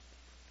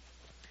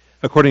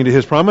According to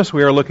his promise,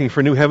 we are looking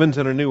for new heavens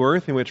and a new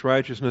earth in which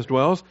righteousness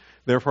dwells.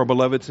 Therefore,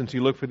 beloved, since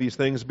you look for these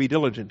things, be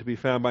diligent to be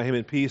found by him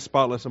in peace,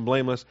 spotless and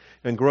blameless,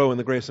 and grow in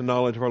the grace and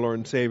knowledge of our Lord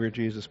and Savior,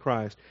 Jesus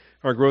Christ.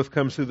 Our growth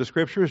comes through the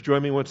Scriptures.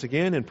 Join me once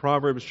again in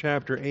Proverbs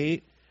chapter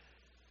 8.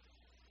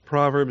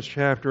 Proverbs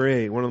chapter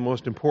 8, one of the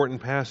most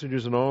important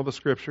passages in all the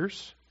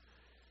Scriptures.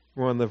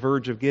 We're on the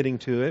verge of getting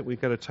to it. We've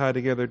got to tie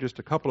together just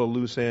a couple of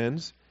loose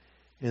ends,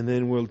 and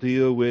then we'll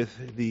deal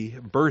with the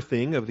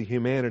birthing of the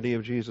humanity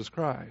of Jesus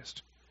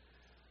Christ.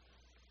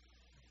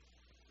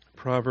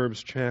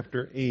 Proverbs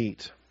chapter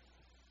 8.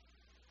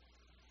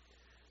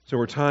 So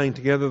we're tying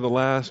together the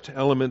last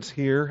elements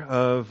here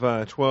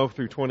of 12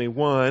 through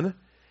 21,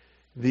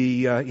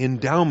 the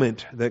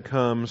endowment that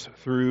comes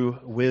through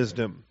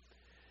wisdom.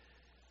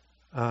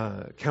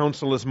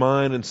 Counsel is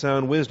mine and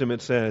sound wisdom,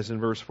 it says in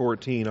verse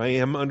 14. I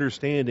am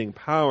understanding,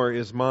 power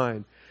is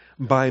mine.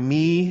 By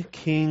me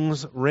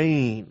kings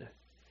reign.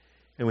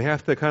 And we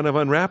have to kind of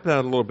unwrap that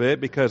a little bit,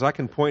 because I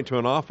can point to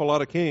an awful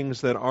lot of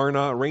kings that are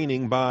not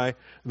reigning by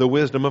the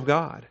wisdom of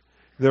God.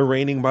 They're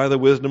reigning by the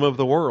wisdom of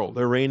the world.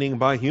 They're reigning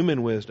by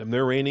human wisdom.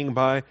 They're reigning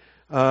by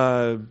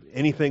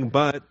anything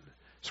but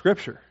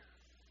Scripture.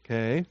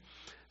 Okay?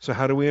 So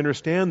how do we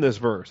understand this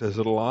verse? Is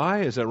it a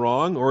lie? Is it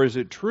wrong? Or is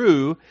it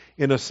true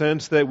in a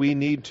sense that we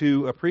need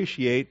to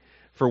appreciate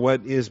for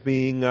what is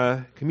being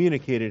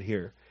communicated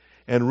here?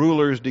 And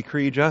rulers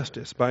decree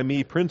justice. By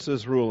me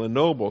princes rule, and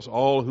nobles,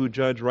 all who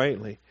judge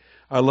rightly.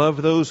 I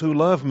love those who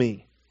love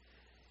me,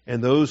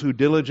 and those who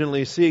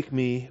diligently seek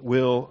me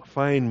will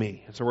find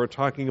me. And so we're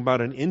talking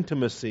about an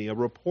intimacy, a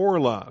rapport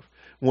love,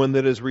 one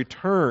that is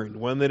returned,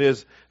 one that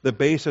is the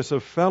basis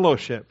of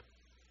fellowship.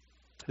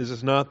 This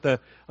is not the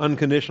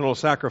unconditional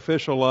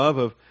sacrificial love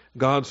of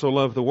God so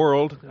loved the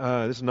world.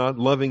 This is not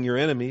loving your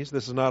enemies.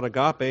 This is not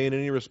agape in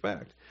any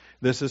respect.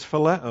 This is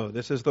phileo.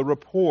 This is the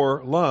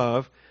rapport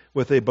love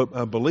with a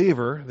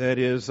believer that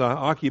is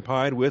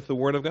occupied with the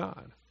Word of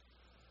God.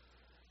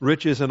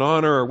 Riches and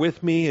honor are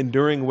with me,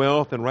 enduring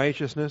wealth and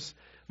righteousness.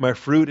 My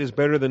fruit is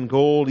better than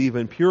gold,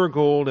 even pure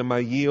gold, and my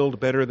yield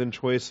better than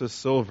choicest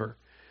silver.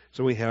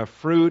 So we have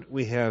fruit,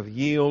 we have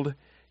yield,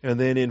 and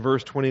then in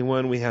verse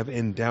 21 we have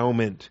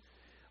endowment.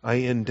 I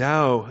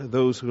endow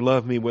those who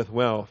love me with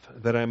wealth,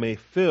 that I may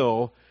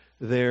fill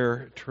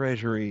their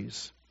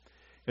treasuries.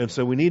 And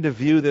so we need to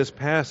view this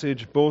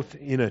passage both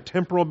in a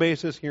temporal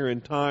basis here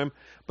in time,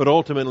 but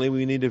ultimately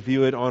we need to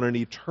view it on an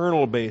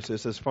eternal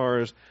basis as far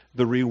as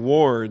the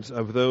rewards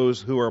of those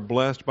who are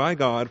blessed by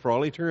God for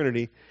all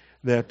eternity,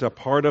 that a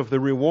part of the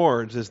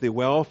rewards is the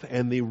wealth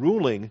and the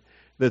ruling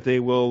that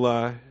they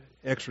will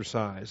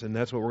exercise. And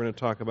that's what we're going to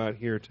talk about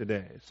here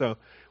today. So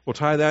we'll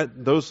tie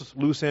those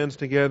loose ends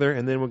together,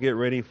 and then we'll get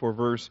ready for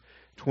verse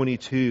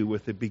 22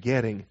 with the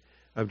begetting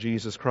of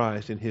Jesus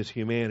Christ in His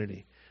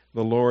humanity.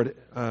 The Lord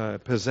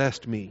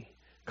possessed me,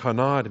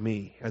 kanad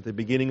me, at the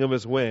beginning of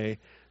His way,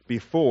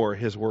 before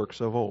His works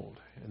of old.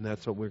 And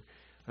that's what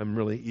I'm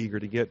really eager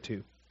to get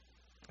to.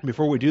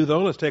 Before we do,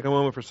 though, let's take a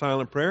moment for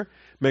silent prayer.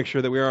 Make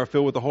sure that we are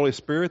filled with the Holy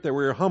Spirit, that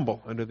we are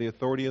humble under the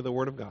authority of the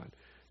Word of God.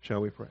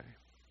 Shall we pray?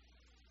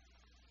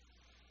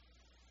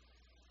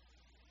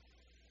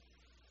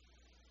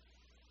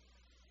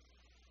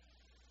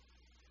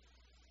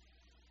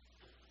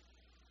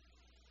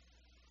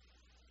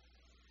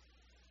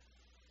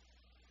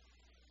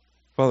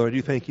 Father, I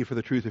do thank you for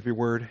the truth of your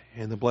word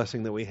and the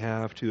blessing that we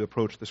have to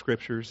approach the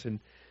Scriptures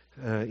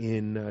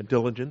in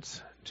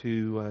diligence,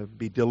 to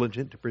be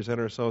diligent, to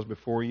present ourselves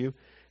before you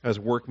as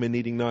workmen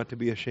needing not to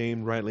be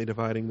ashamed, rightly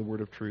dividing the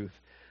word of truth.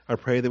 I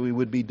pray that we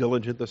would be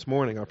diligent this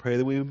morning. I pray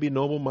that we would be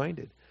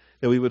noble-minded,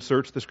 that we would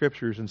search the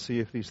Scriptures and see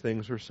if these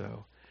things are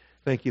so.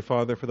 Thank you,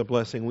 Father, for the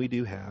blessing we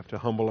do have to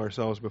humble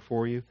ourselves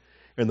before you,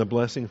 and the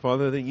blessing,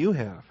 Father, that you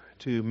have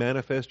to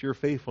manifest your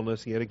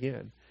faithfulness yet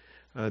again.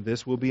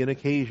 This will be an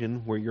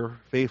occasion where your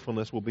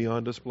faithfulness will be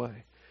on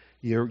display.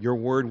 Your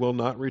word will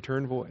not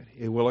return void.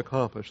 It will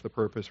accomplish the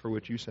purpose for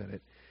which you sent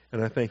it.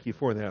 And I thank you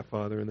for that,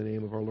 Father, in the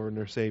name of our Lord and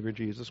our Savior,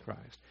 Jesus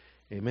Christ.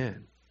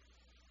 Amen.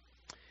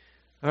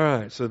 All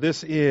right, so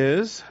this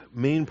is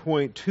main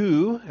point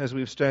 2 as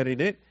we've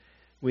studied it.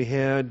 We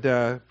had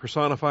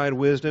personified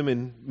wisdom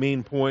in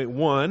main point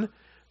 1,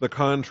 the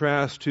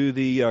contrast to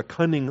the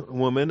cunning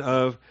woman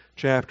of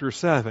chapter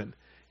 7.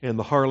 And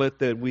the harlot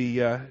that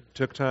we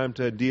took time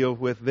to deal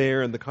with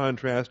there, and the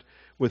contrast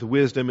with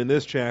wisdom in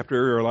this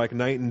chapter are like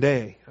night and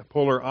day,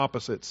 polar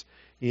opposites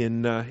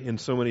in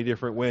so many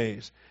different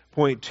ways.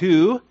 Point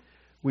 2,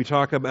 we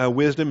talk about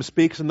wisdom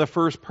speaks in the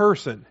first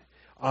person.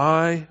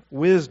 I,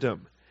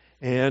 wisdom.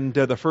 And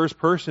the first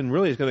person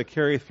really is going to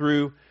carry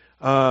through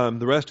the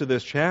rest of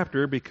this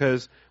chapter,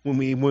 because when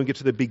we get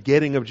to the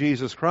begetting of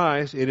Jesus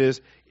Christ, it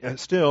is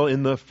still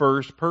in the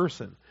first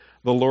person.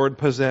 The Lord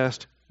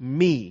possessed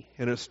me,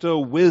 and it's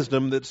still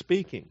wisdom that's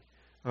speaking.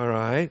 All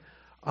right?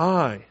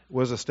 I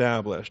was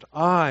established.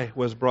 I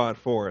was brought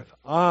forth.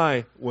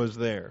 I was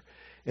there.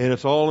 And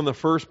it's all in the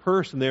first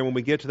person there when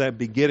we get to that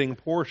beginning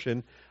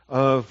portion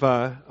of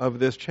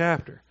this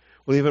chapter.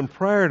 Well, even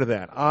prior to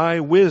that,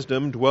 I,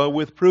 wisdom, dwell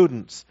with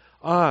prudence.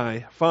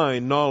 I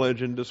find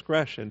knowledge and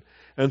discretion.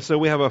 And so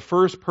we have a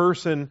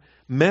first-person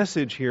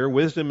message here.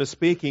 Wisdom is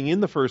speaking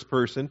in the first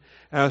person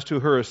as to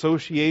her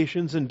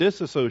associations and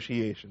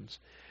disassociations,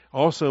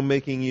 also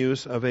making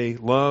use of a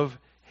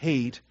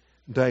love-hate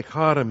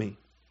dichotomy.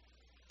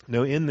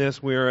 Now, in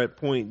this, we are at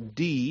point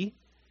D.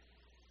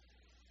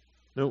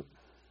 Nope.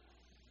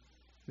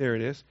 There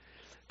it is.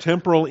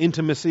 Temporal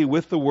intimacy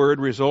with the Word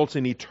results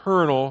in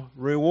eternal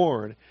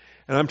reward.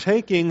 And I'm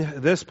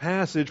taking this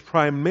passage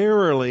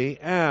primarily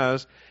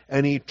as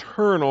an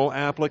eternal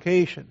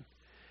application.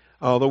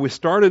 Although we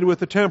started with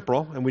the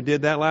temporal, and we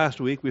did that last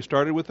week, we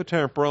started with the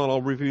temporal, and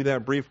I'll review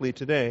that briefly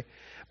today.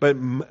 But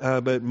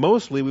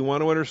mostly we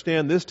want to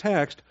understand this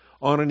text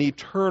on an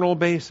eternal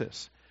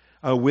basis.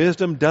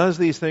 Wisdom does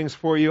these things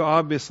for you,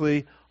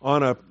 obviously,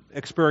 on an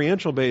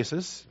experiential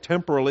basis,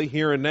 temporally,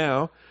 here and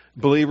now.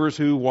 Believers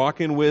who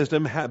walk in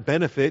wisdom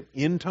benefit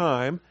in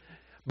time,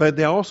 but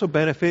they also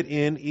benefit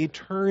in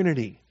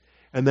eternity.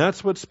 And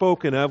that's what's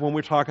spoken of when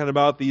we're talking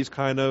about these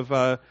kind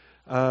of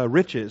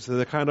riches,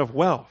 the kind of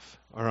wealth,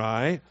 all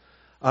right?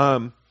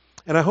 And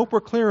I hope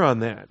we're clear on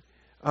that.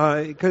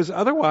 Because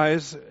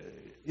otherwise,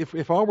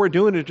 if all we're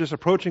doing is just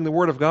approaching the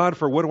Word of God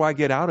for what do I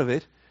get out of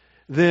it,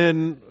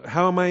 then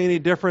how am I any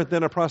different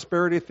than a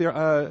prosperity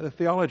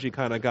theology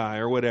kind of guy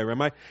or whatever?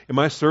 Am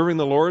I serving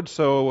the Lord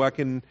so I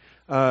can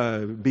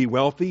be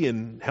wealthy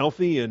and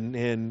healthy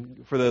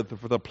and for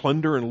the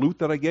plunder and loot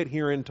that I get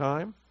here in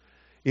time?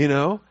 You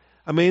know?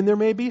 I mean, there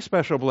may be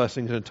special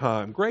blessings in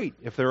time. Great.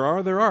 If there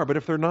are, there are. But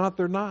if they're not,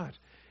 they're not.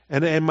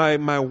 And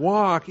my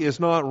walk is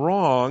not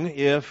wrong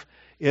if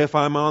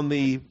I'm on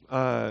the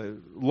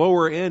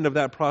lower end of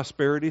that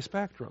prosperity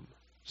spectrum.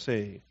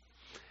 See?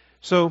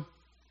 So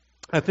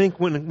I think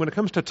when it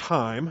comes to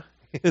time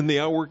in the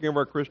outworking of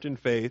our Christian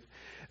faith,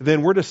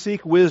 then we're to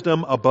seek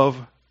wisdom above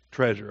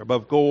treasure,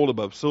 above gold,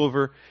 above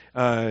silver.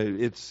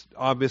 It's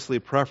obviously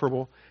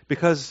preferable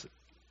because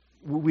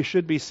we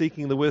should be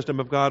seeking the wisdom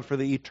of God for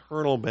the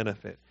eternal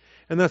benefit.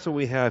 And that's what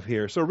we have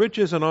here. So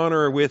riches and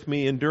honor are with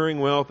me, enduring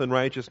wealth and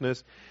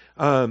righteousness.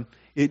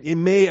 It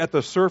may at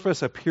the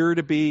surface appear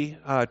to be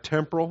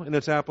temporal in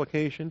its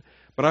application,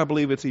 but I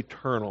believe it's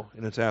eternal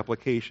in its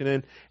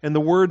application. And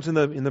the words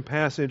in the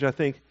passage, I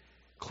think,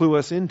 clue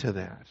us into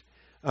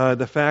that.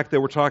 The fact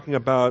that we're talking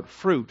about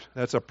fruit,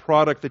 that's a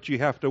product that you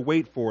have to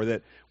wait for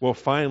that will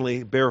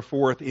finally bear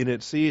forth in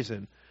its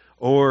season.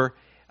 Or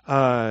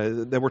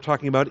that we're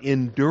talking about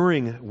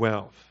enduring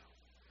wealth.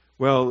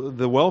 Well,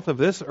 the wealth of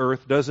this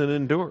earth doesn't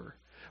endure,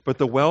 but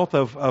the wealth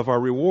of our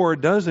reward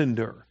does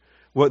endure.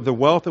 The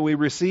wealth that we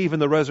receive in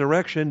the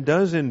resurrection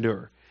does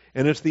endure.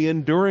 And it's the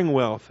enduring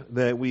wealth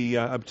that we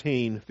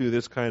obtain through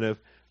this kind of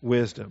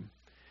wisdom.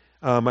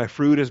 My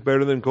fruit is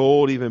better than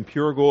gold, even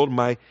pure gold.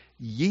 My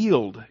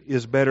yield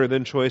is better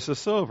than choice of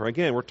silver.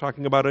 Again, we're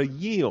talking about a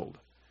yield.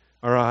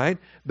 All right?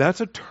 That's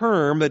a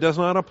term that does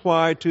not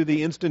apply to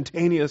the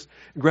instantaneous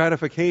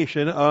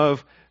gratification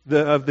of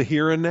the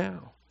here and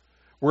now.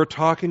 We're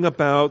talking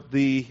about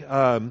the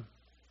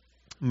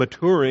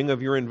maturing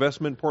of your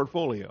investment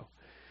portfolio.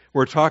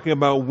 We're talking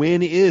about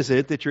when is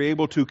it that you're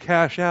able to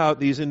cash out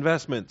these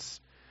investments.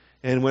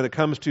 And when it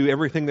comes to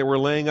everything that we're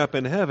laying up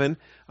in heaven,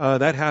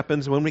 that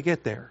happens when we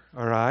get there.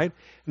 All right?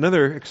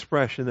 Another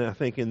expression that I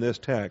think in this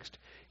text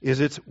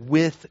is it's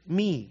with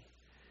me.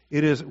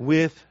 It is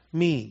with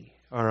me.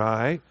 All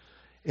right?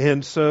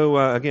 And so,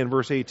 again,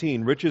 verse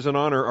 18, riches and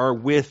honor are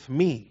with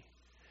me.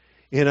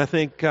 And I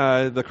think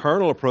the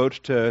carnal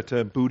approach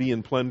to booty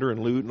and plunder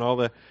and loot and all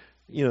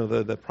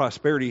the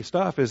prosperity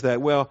stuff is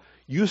that, well,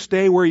 you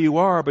stay where you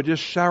are, but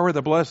just shower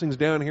the blessings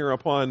down here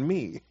upon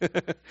me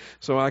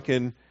so I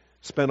can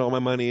spend all my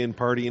money and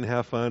party and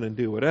have fun and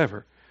do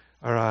whatever.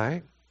 All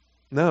right?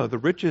 No, the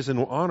riches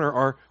and honor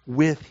are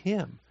with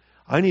Him.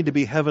 I need to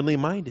be heavenly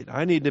minded.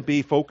 I need to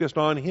be focused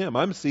on Him.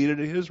 I'm seated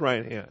at His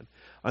right hand.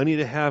 I need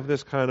to have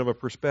this kind of a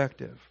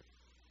perspective.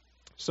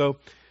 So,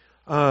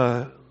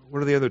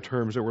 what are the other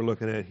terms that we're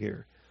looking at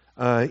here?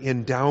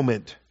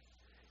 Endowment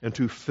and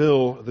to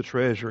fill the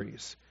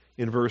treasuries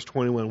in verse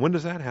 21. When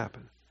does that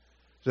happen?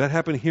 Does that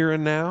happen here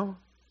and now?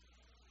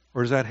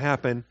 Or does that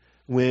happen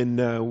when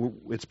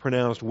it's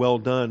pronounced, well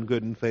done,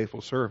 good and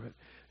faithful servant?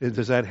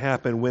 Does that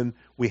happen when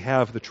we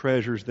have the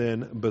treasures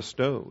then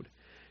bestowed?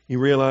 You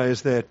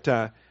realize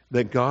that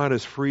God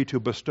is free to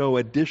bestow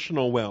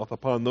additional wealth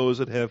upon those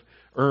that have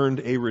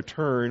earned a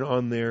return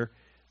on their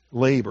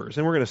labors.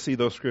 And we're going to see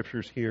those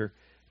scriptures here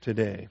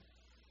today.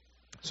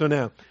 So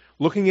now,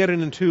 looking at it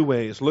in two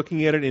ways,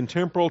 looking at it in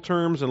temporal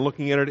terms and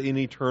looking at it in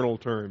eternal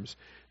terms.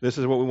 This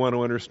is what we want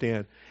to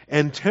understand.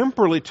 And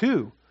temporally,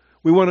 too,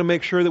 we want to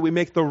make sure that we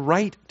make the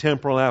right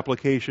temporal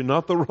application,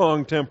 not the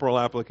wrong temporal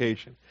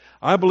application.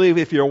 I believe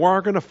if you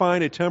are going to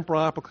find a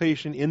temporal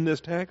application in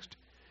this text,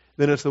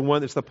 then it's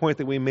the point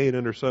that we made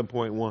under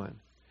subpoint 1.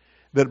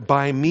 That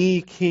by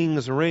me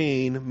kings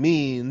reign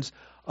means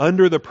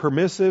under the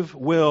permissive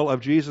will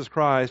of Jesus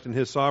Christ and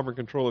His sovereign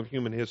control of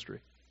human history.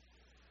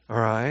 All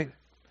right?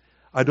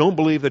 I don't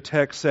believe the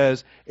text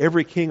says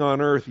every king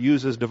on earth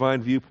uses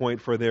divine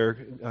viewpoint for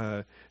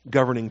their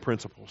governing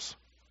principles.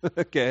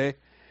 Okay?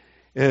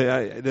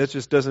 That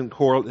just doesn't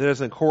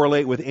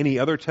correlate with any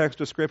other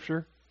text of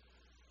Scripture.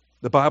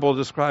 The Bible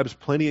describes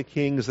plenty of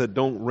kings that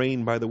don't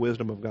reign by the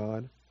wisdom of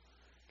God,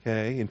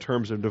 okay, in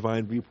terms of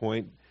divine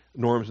viewpoint,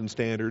 norms and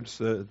standards,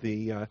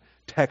 the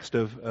text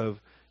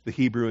of the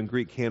Hebrew and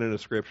Greek canon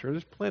of Scripture.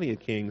 There's plenty of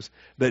kings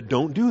that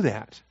don't do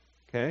that,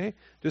 okay?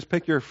 Just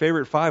pick your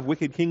favorite 5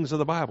 wicked kings of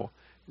the Bible.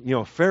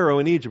 Pharaoh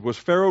in Egypt. Was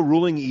Pharaoh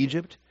ruling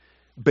Egypt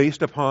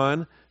based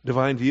upon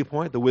divine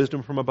viewpoint, the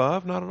wisdom from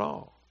above? Not at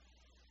all.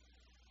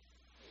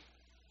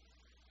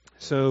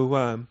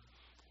 So,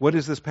 what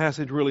is this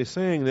passage really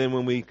saying then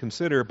when we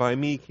consider by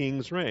me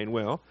kings reign?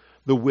 Well,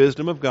 the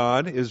wisdom of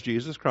God is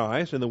Jesus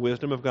Christ, and the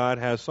wisdom of God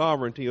has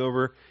sovereignty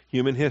over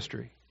human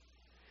history.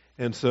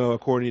 And so,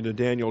 according to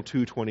Daniel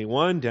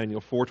 2:21,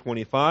 Daniel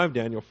 4:25,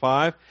 Daniel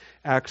 5,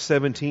 Acts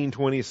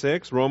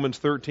 17:26, Romans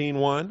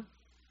 13:1.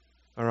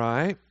 All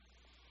right?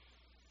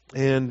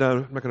 And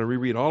I'm not going to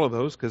reread all of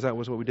those because that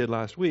was what we did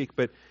last week.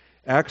 But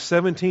Acts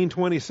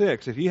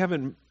 17:26, if you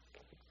haven't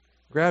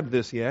grabbed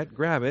this yet,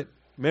 grab it,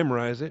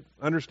 memorize it,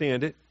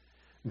 understand it.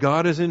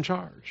 God is in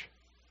charge.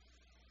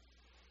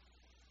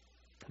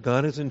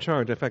 God is in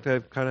charge. In fact,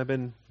 I've kind of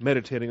been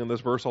meditating on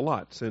this verse a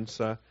lot since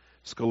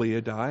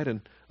Scalia died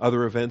and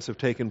other events have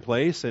taken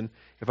place. And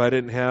if I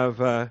didn't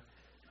have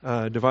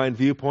divine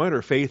viewpoint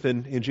or faith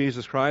in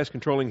Jesus Christ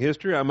controlling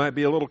history, I might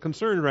be a little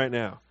concerned right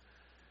now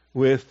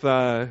with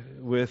the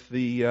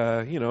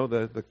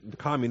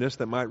communists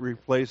that might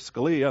replace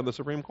Scalia on the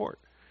Supreme Court.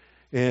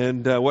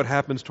 And what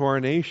happens to our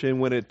nation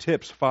when it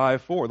tips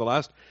 5-4. The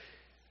last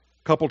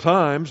couple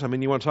times,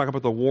 you want to talk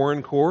about the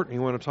Warren Court,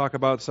 you want to talk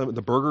about some of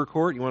the Burger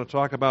Court, you want to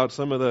talk about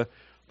some of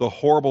the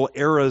horrible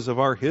eras of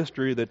our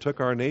history that took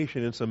our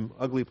nation in some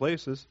ugly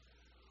places.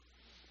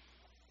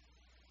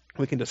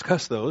 We can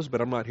discuss those,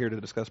 but I'm not here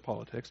to discuss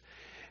politics.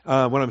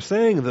 What I'm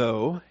saying,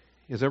 though,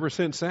 is ever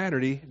since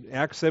Saturday,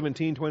 Acts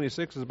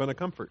 17:26 has been a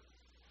comfort.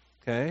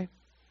 Okay?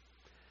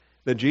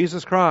 That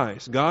Jesus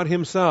Christ, God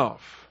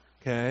Himself,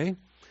 okay,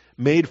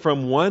 made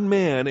from one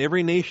man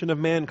every nation of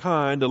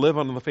mankind to live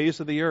on the face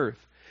of the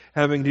earth,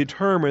 having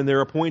determined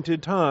their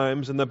appointed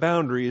times and the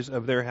boundaries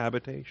of their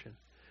habitation.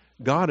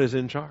 God is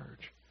in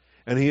charge.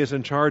 And He is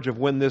in charge of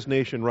when this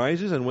nation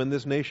rises and when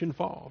this nation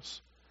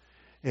falls.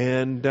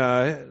 And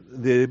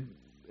the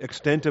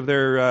extent of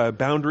their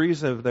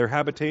boundaries of their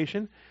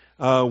habitation,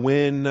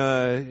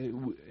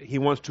 when He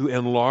wants to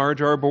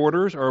enlarge our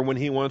borders or when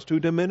He wants to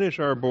diminish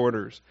our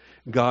borders,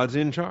 God's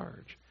in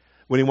charge.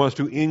 When He wants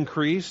to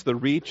increase the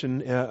reach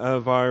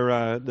of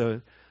our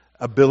the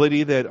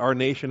ability that our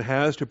nation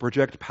has to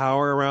project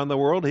power around the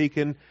world, He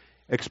can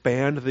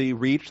expand the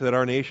reach that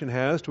our nation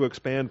has to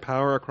expand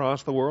power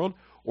across the world,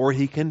 or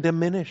He can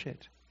diminish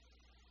it.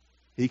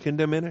 He can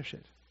diminish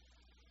it.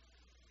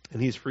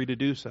 And He's free to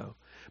do so.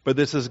 But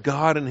this is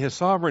God and His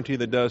sovereignty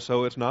that does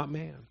so. It's not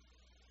man.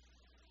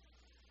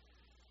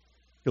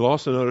 You'll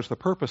also notice the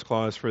purpose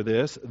clause for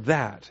this,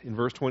 that, in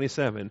verse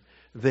 27,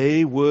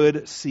 they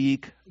would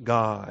seek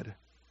God.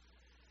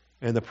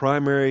 And the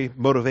primary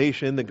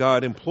motivation that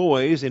God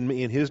employs in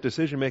His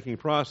decision-making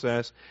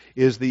process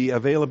is the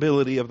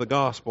availability of the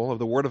gospel, of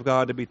the Word of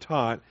God to be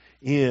taught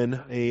in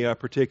a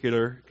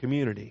particular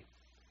community.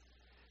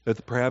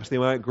 That perhaps they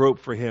might grope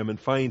for Him and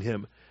find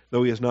Him,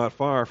 though He is not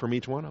far from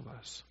each one of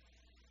us.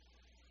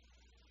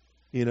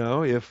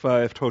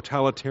 If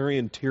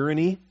totalitarian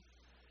tyranny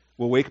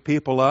will wake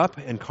people up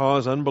and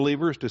cause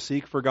unbelievers to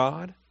seek for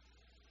God,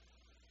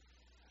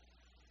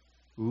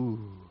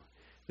 then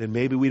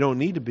maybe we don't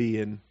need to be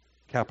in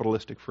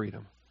capitalistic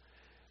freedom.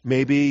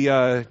 Maybe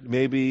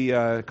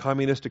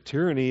communistic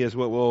tyranny is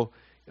what will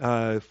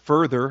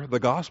further the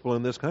gospel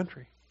in this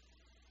country.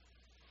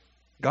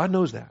 God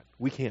knows that.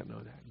 We can't know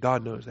that.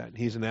 God knows that.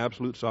 He's in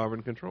absolute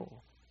sovereign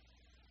control.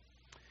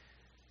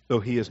 Though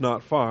He is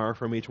not far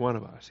from each one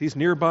of us. He's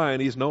nearby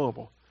and He's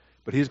knowable.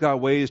 But He's got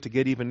ways to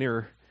get even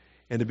nearer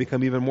and to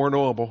become even more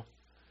knowable,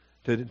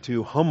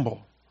 to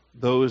humble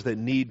those that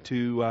need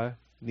to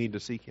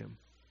seek Him.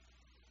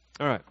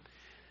 All right.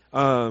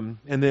 And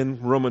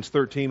then Romans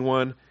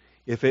 13:1,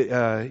 if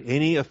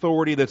any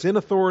authority that's in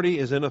authority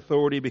is in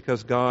authority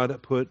because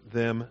God put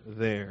them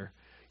there.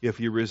 If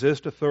you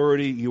resist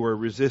authority, you are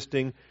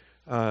resisting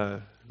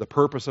the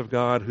purpose of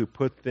God who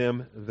put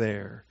them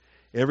there.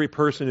 Every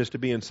person is to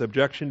be in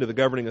subjection to the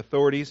governing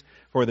authorities,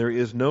 for there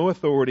is no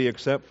authority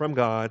except from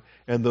God,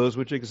 and those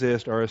which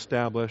exist are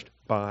established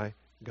by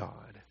God.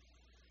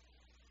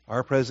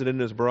 Our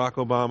president is Barack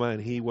Obama,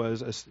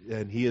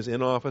 and he is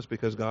in office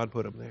because God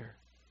put him there.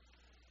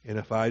 And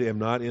if I am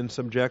not in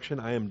subjection,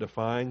 I am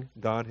defying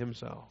God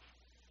Himself.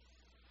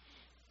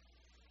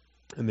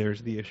 And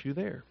there's the issue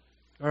there.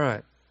 All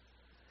right.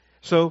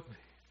 So,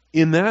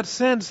 in that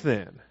sense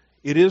then,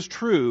 it is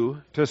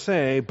true to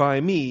say,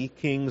 by me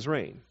kings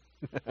reign,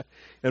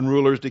 and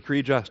rulers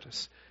decree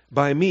justice.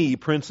 By me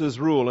princes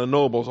rule and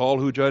nobles, all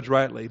who judge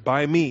rightly.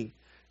 By me,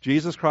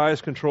 Jesus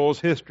Christ controls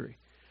history.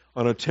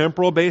 On a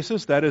temporal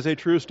basis, that is a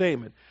true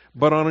statement.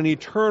 But on an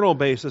eternal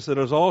basis, it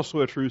is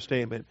also a true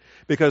statement.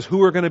 Because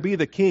who are going to be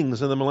the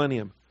kings in the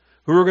millennium?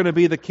 who are going to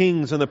be the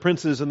kings and the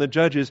princes and the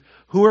judges,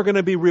 who are going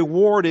to be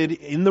rewarded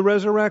in the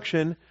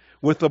resurrection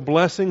with the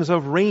blessings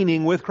of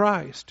reigning with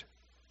Christ.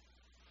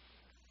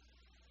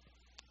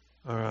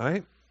 All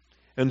right?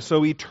 And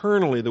so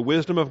eternally, the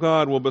wisdom of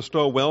God will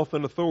bestow wealth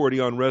and authority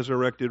on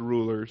resurrected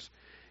rulers.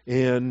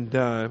 And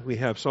we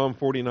have Psalm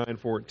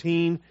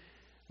 49:14.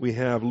 We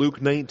have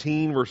Luke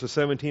 19, verses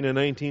 17 and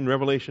 19,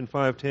 Revelation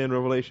 5:10,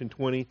 Revelation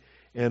 20,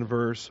 and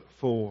verse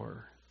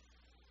 4.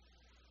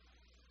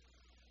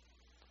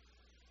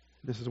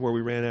 This is where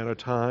we ran out of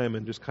time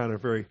and just kind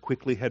of very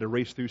quickly had to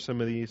race through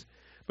some of these.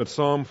 But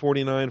Psalm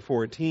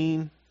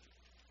 49:14.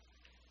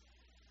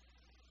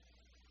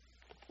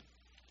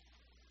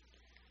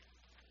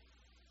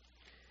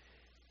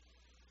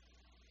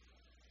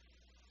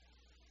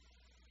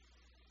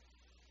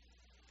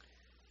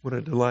 What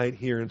a delight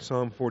here in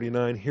Psalm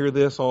 49. Hear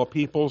this, all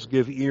peoples,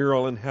 give ear,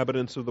 all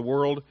inhabitants of the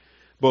world,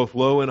 both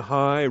low and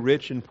high,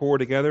 rich and poor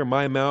together.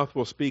 My mouth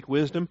will speak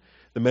wisdom.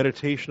 The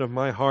meditation of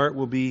my heart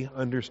will be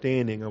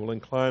understanding. I will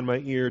incline my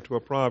ear to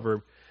a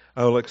proverb.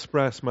 I will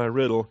express my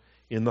riddle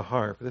in the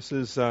harp. This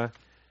is one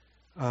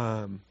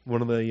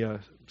of the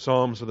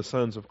Psalms of the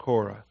sons of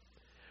Korah.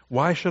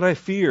 Why should I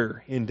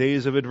fear in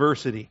days of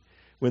adversity,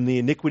 when the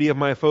iniquity of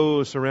my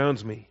foes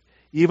surrounds me,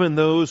 even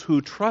those who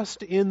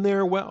trust in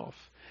their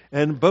wealth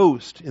and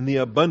boast in the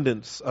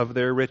abundance of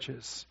their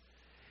riches?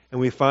 And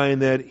we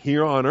find that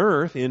here on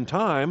earth, in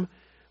time,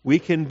 we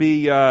can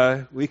be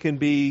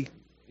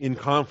in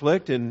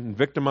conflict and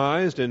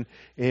victimized,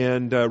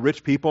 and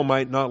rich people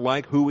might not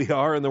like who we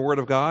are in the Word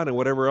of God and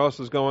whatever else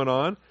is going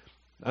on.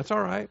 That's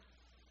all right.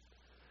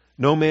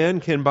 No man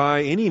can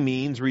by any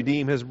means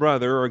redeem his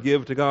brother or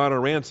give to God a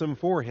ransom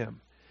for him.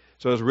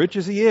 So as rich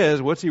as he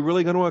is, what's he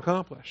really going to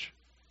accomplish?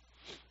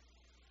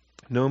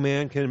 No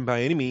man can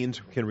by any means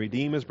can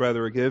redeem his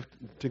brother or give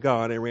to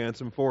God a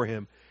ransom for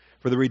him.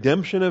 For the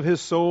redemption of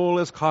his soul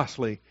is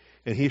costly,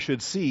 and he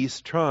should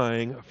cease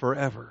trying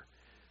forever.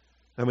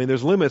 I mean,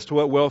 there's limits to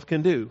what wealth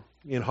can do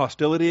in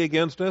hostility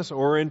against us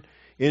or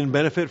in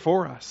benefit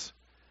for us.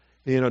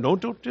 You know,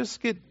 don't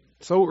just get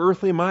so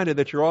earthly minded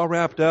that you're all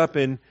wrapped up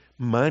in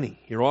money.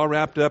 You're all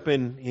wrapped up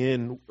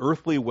in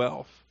earthly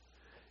wealth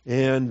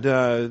and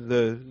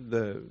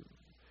the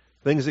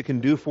things it can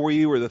do for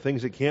you or the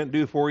things it can't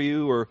do for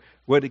you or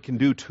what it can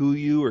do to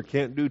you or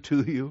can't do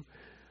to you.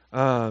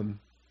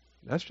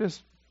 That's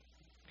just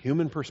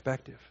human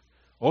perspective.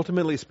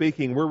 Ultimately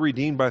speaking, we're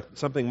redeemed by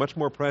something much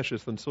more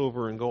precious than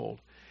silver and gold.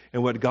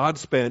 And what God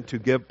spent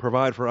to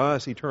provide for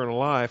us eternal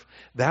life,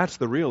 that's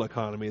the real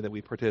economy that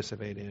we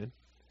participate in.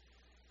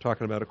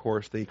 Talking about, of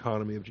course, the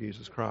economy of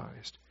Jesus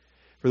Christ.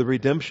 For the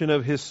redemption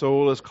of his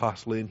soul is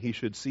costly, and he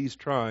should cease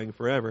trying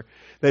forever.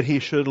 That he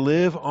should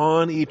live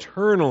on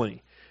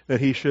eternally, that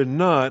he should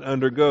not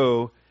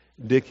undergo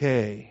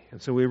decay.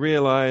 And so we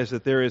realize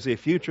that there is a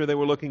future that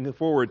we're looking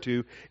forward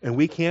to, and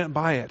we can't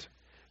buy it.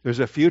 There's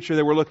a future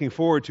that we're looking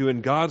forward to,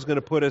 and God's going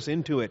to put us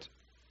into it.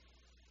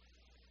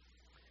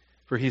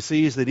 For he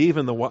sees that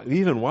even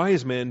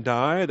wise men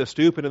die, the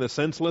stupid and the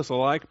senseless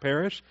alike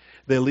perish.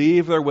 They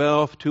leave their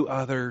wealth to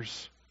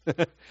others.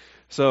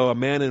 So a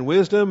man in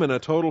wisdom and a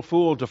total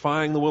fool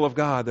defying the will of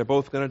God, they're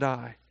both going to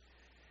die.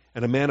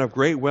 And a man of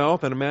great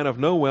wealth and a man of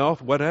no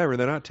wealth, whatever,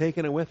 they're not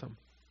taking it with them.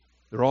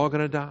 They're all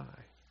going to die.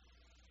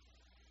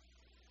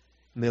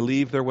 And they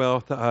leave their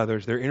wealth to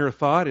others. Their inner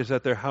thought is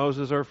that their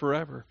houses are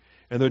forever,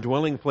 and their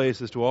dwelling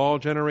places to all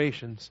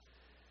generations.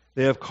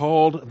 They have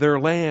called their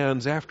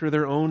lands after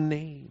their own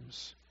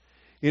names.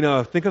 You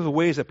know, think of the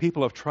ways that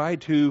people have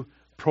tried to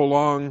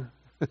prolong,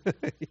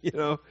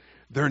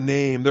 their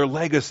name, their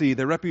legacy,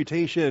 their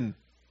reputation.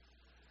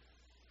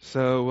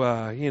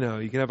 So,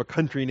 you can have a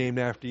country named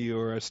after you,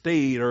 or a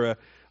state, or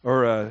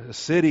a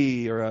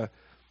city, or a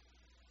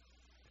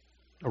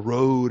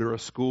road, or a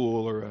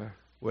school, or a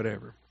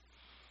whatever.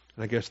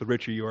 And I guess the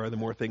richer you are, the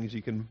more things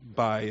you can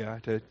buy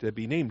to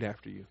be named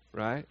after you,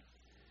 right?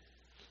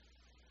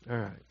 All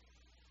right.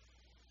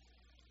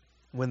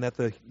 Wasn't that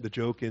the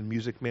joke in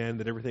Music Man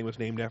that everything was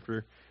named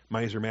after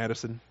Miser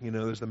Madison? You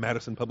know, there's the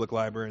Madison Public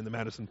Library and the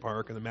Madison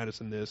Park and the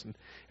Madison this, and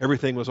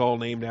everything was all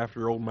named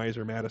after old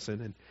Miser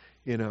Madison,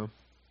 and,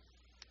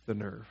 the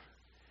nerve.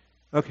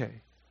 Okay.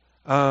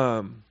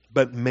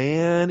 But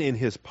man in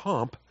his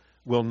pomp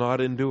will not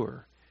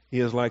endure. He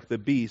is like the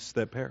beasts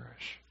that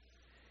perish.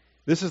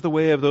 This is the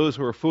way of those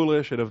who are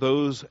foolish and of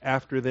those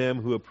after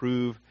them who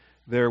approve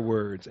their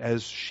words.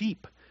 As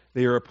sheep,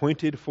 they are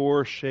appointed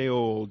for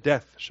Sheol.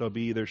 Death shall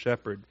be their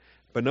shepherd.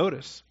 But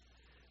notice,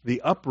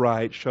 the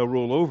upright shall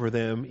rule over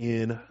them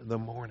in the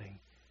morning.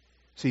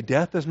 See,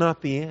 death is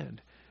not the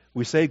end.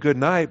 We say good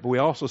night, but we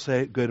also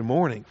say good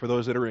morning for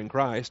those that are in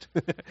Christ.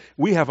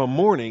 We have a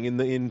morning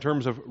in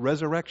terms of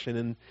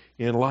resurrection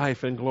in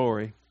life and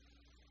glory.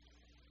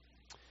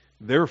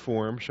 Their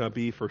form shall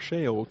be for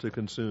Sheol to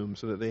consume,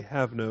 so that they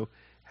have no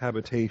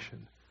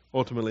habitation.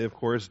 Ultimately, of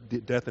course,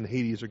 death and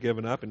Hades are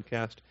given up and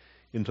cast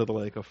into the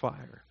lake of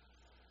fire.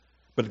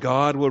 But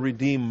God will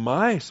redeem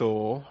my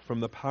soul from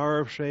the power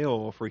of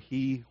Sheol, for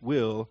he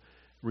will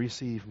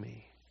receive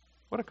me.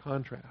 What a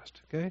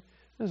contrast, okay?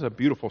 This is a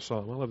beautiful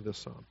psalm. I love this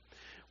psalm.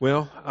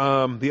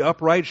 Well, the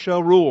upright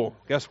shall rule.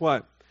 Guess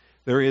what?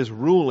 There is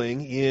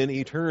ruling in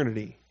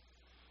eternity.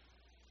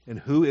 And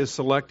who is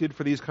selected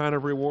for these kind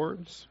of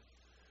rewards?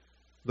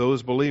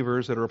 Those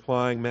believers that are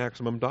applying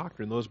maximum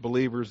doctrine, those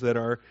believers that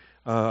are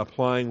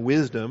applying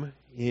wisdom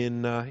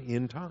in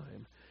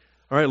time.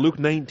 All right, Luke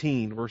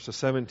 19, verses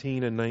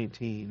 17 and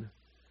 19.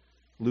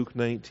 Luke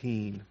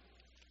 19.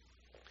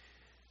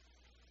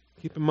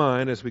 Keep in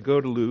mind, as we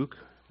go to Luke,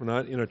 we're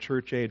not in a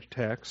church age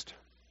text.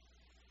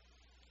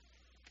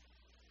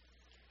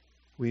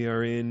 We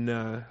are in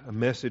a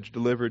message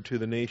delivered to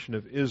the nation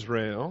of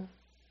Israel,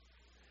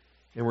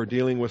 and we're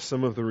dealing with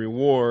some of the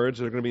rewards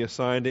that are going to be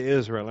assigned to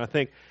Israel. I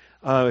think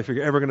if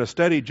you're ever going to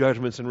study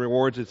judgments and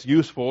rewards, it's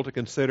useful to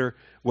consider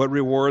what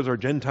rewards are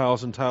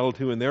Gentiles entitled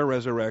to in their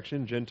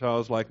resurrection.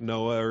 Gentiles like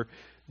Noah or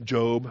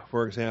Job,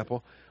 for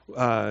example.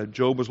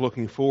 Job was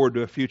looking forward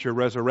to a future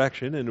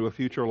resurrection and to a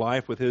future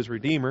life with his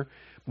Redeemer.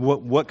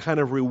 What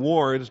kind of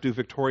rewards do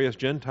victorious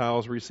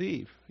Gentiles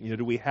receive?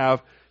 Do we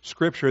have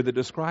Scripture that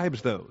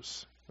describes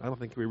those? I don't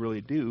think we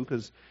really do,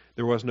 because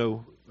there was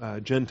no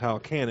Gentile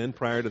canon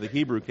prior to the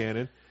Hebrew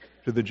canon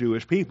to the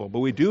Jewish people.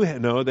 But we do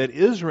know that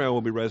Israel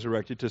will be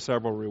resurrected to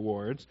several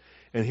rewards.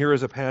 And here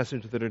is a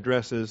passage that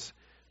addresses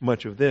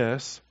much of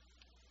this.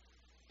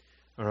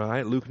 All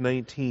right, Luke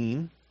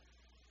 19.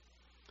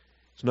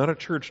 It's not a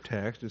church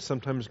text. It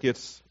sometimes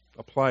gets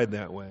applied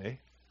that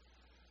way.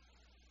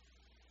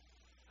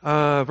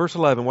 Verse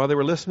 11, while they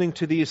were listening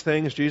to these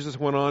things, Jesus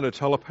went on to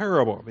tell a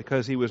parable,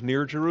 because he was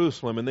near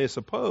Jerusalem, and they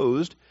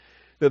supposed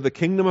that the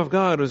kingdom of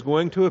God was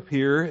going to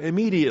appear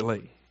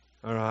immediately.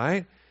 All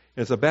right?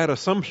 It's a bad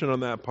assumption on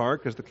that part,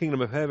 because the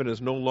kingdom of heaven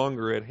is no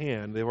longer at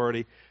hand. They've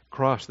already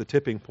crossed the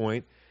tipping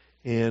point,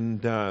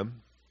 and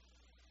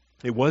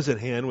it was at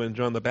hand when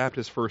John the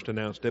Baptist first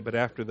announced it, but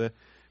after the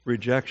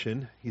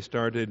rejection, he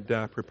started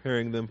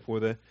preparing them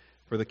for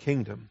the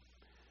kingdom.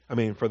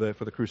 For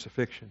the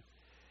crucifixion.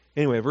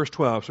 Anyway, verse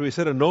 12. So he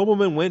said, a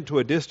nobleman went to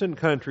a distant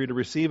country to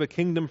receive a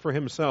kingdom for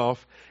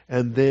himself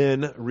and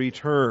then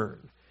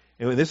return.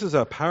 And this is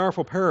a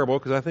powerful parable,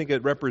 because I think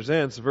it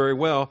represents very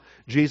well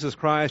Jesus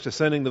Christ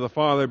ascending to the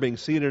Father, being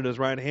seated at his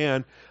right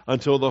hand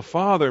until the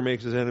Father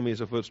makes his enemies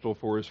a footstool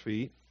for his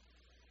feet.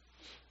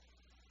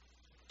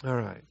 All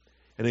right.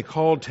 And he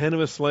called 10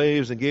 of his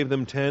slaves and gave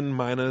them 10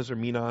 minas,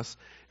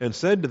 and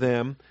said to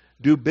them,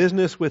 do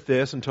business with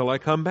this until I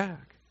come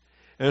back.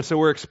 And so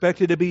we're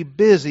expected to be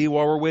busy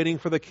while we're waiting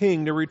for the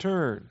king to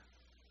return.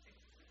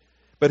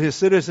 But his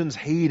citizens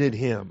hated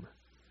him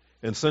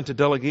and sent a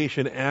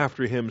delegation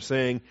after him,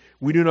 saying,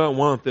 we do not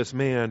want this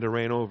man to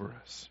reign over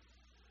us.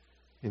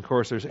 And of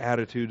course, there's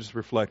attitudes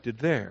reflected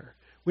there.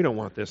 We don't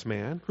want this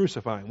man.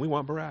 Crucify him. We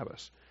want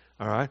Barabbas.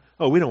 All right?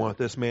 Oh, we don't want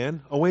this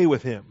man. Away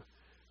with him.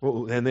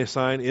 Well, and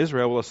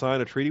Israel will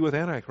assign a treaty with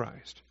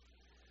Antichrist.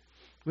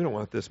 We don't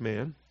want this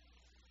man.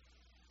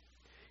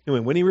 Anyway,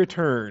 when he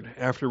returned,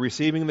 after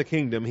receiving the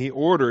kingdom, he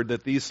ordered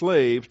that these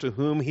slaves to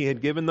whom he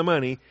had given the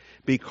money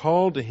be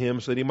called to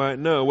him so that he might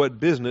know what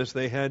business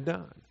they had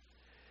done.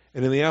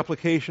 And in the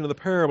application of the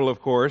parable,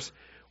 of course,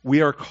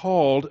 we are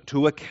called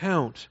to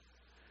account.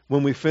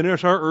 When we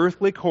finish our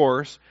earthly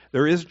course,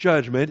 there is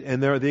judgment,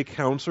 and the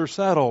accounts are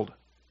settled.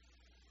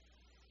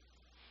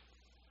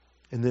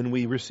 And then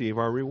we receive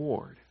our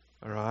reward.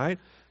 All right?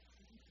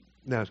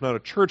 Now, it's not a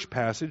church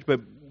passage,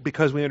 but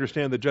because we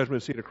understand the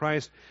judgment seat of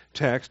Christ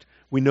text,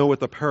 we know what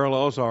the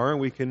parallels are, and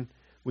we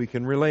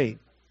can relate.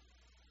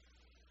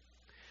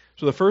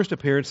 So the first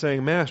appearance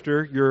saying,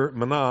 Master, your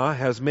manah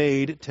has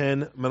made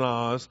 10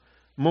 manahs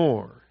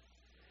more.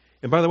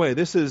 And by the way,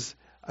 this is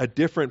a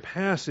different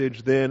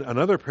passage than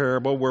another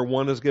parable where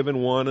one is given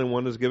 1 and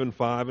one is given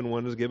 5 and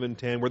one is given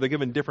 10, where they're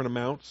given different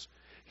amounts.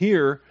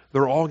 Here,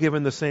 they're all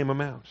given the same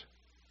amount.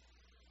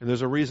 And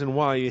there's a reason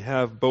why you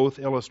have both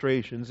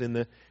illustrations in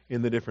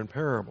the different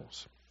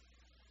parables.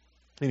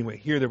 Anyway,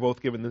 here they're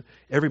both given,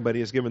 everybody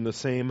is given the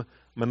same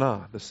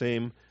manah, the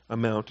same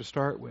amount to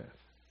start with.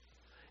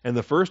 And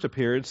the first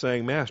appeared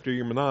saying, Master,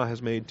 your manah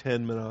has made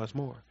 10 manahs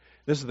more.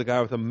 This is the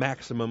guy with the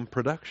maximum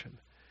production.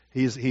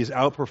 He's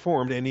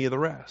outperformed any of the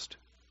rest.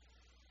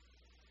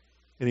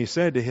 And he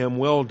said to him,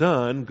 well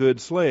done,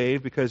 good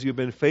slave, because you've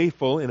been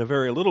faithful in a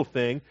very little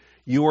thing.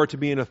 You are to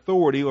be in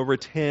authority over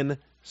 10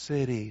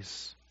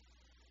 cities.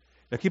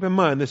 Now keep in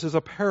mind, this is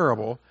a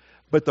parable,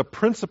 but the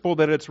principle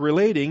that it's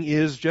relating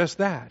is just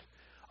that.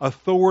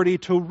 Authority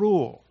to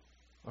rule.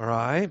 All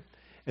right?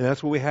 And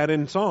that's what we had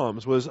in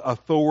Psalms, was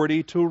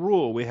authority to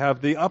rule. We have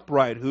the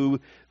upright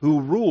who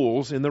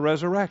rules in the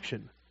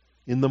resurrection,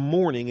 in the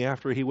morning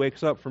after he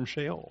wakes up from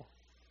Sheol.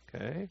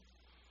 Okay?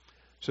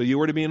 So you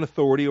are to be in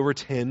authority over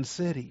 10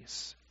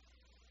 cities.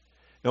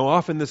 Now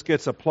often this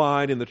gets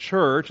applied in the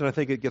church, and I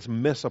think it gets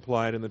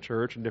misapplied in the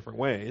church in different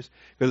ways,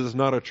 because it's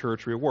not a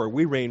church reward.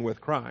 We reign with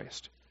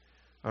Christ.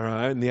 All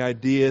right? And the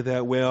idea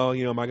that, well,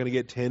 am I going to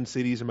get 10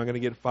 cities? Am I going to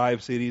get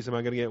 5 cities? Am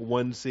I going to get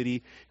 1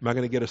 city? Am I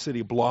going to get a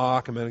city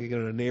block? Am I going to get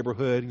in a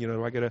neighborhood?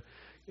 Am I going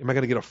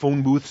to get a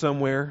phone booth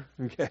somewhere?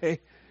 Okay?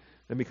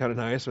 That'd be kind of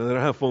nice. They don't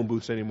have phone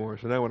booths anymore,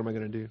 so now what am I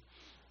going to do?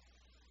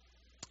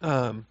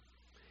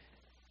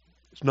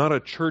 It's not a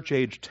church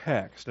age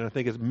text, and I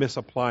think it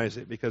misapplies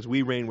it because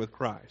we reign with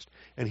Christ,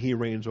 and He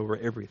reigns over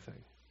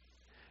everything.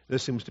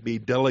 This seems to be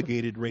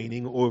delegated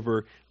reigning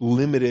over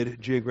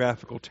limited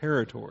geographical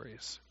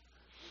territories.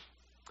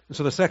 And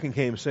so the second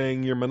came,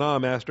 saying, Your manah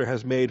master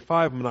has made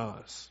 5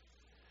 manahs.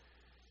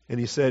 And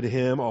he said to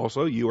him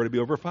also, You are to be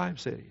over 5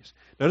 cities.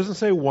 Now it doesn't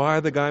say why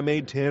the guy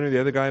made 10 or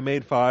the other guy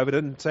made 5. It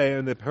doesn't say,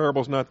 and the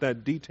parable's not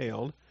that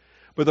detailed.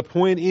 But the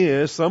point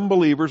is, some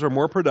believers are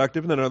more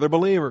productive than other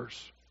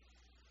believers.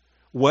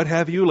 What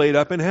have you laid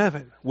up in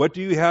heaven? What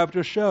do you have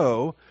to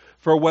show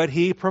for what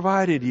He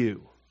provided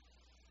you?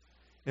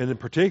 And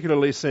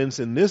particularly since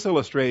in this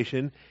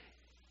illustration,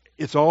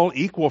 it's all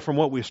equal from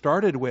what we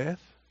started with.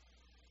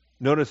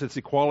 Notice it's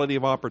equality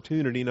of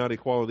opportunity, not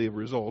equality of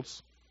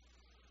results.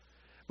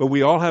 But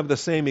we all have the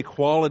same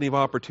equality of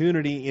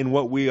opportunity in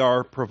what we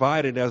are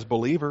provided as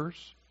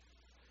believers.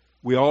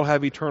 We all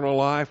have eternal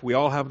life. We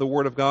all have the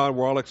Word of God.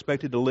 We're all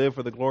expected to live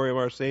for the glory of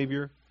our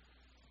Savior.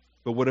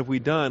 But what have we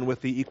done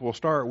with the equal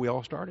start we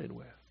all started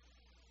with?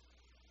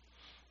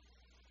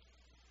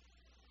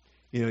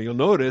 You'll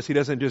notice He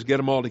doesn't just get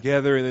them all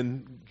together and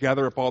then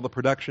gather up all the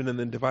production and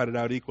then divide it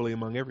out equally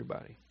among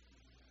everybody.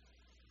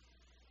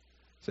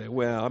 Say,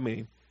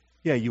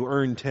 you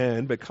earned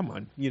 10, but come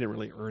on, you didn't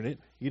really earn it.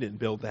 You didn't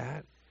build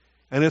that.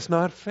 And it's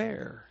not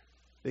fair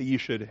that you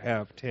should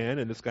have 10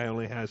 and this guy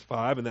only has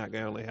 5 and that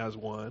guy only has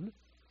 1.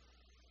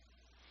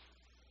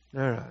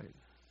 All right.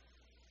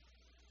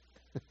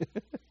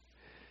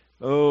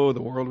 Oh,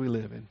 the world we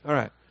live in. All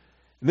right.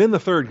 And then the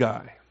third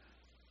guy,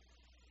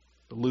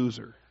 the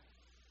loser.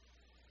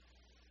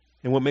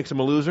 And what makes him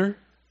a loser?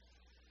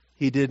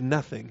 He did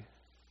nothing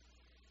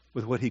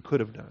with what he could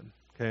have done.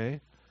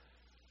 Okay?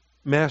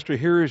 Master,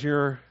 here is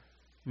your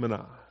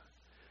manna,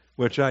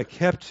 which I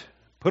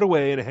put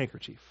away in a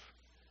handkerchief.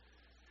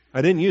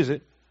 I didn't use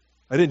it.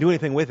 I didn't do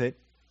anything with it.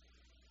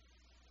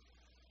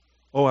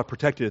 Oh, I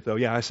protected it, though.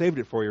 Yeah, I saved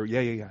it for you.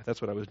 Yeah.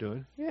 That's what I was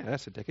doing. Yeah,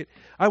 that's the ticket.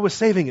 I was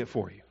saving it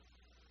for you.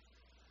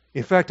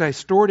 In fact, I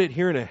stored it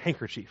here in a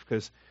handkerchief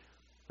because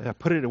I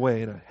put it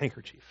away in a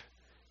handkerchief.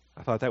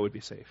 I thought that would be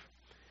safe.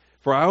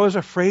 For I was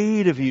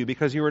afraid of you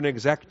because you were an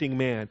exacting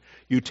man.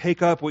 You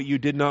take up what you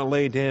did not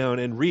lay down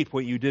and reap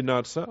what you did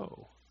not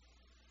sow.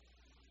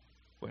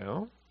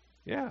 Well,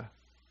 yeah.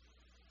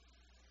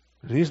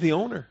 He's the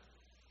owner.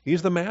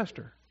 He's the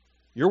master.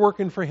 You're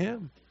working for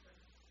Him.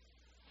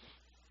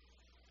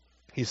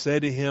 He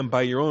said to him,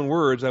 By your own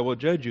words I will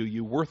judge you,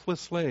 you worthless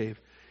slave.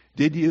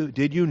 Did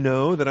you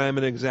know that I am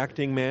an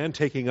exacting man,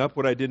 taking up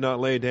what I did not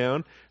lay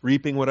down,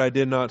 reaping what I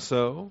did not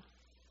sow?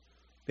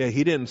 Yeah,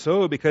 he didn't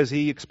sow because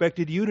he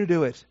expected you to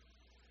do it.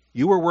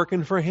 You were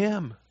working for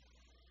him.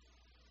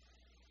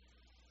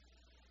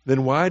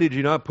 Then why did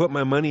you not put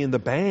my money in the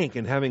bank,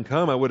 and having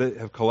come I would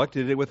have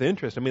collected it with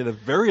interest? I mean, at the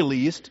very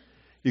least,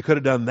 you could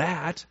have done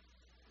that.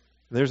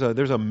 There's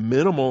a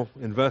minimal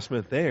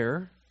investment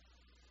there.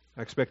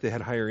 I expect they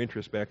had higher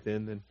interest back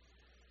then than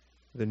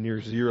the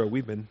near zero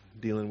we've been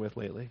dealing with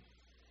lately.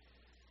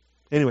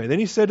 Anyway, then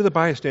he said to the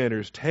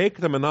bystanders, Take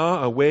the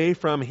manna away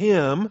from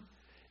him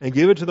and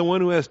give it to the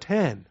one who has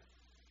 10.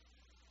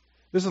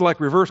 This is like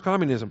reverse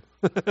communism.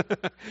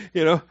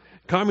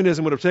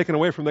 Communism would have taken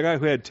away from the guy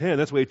who had 10.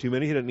 That's way too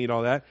many. He didn't need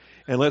all that.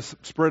 And let's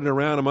spread it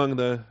around among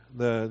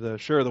the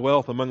share of the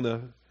wealth among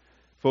the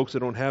folks that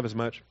don't have as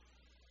much.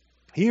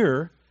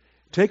 Here,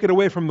 take it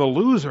away from the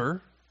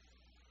loser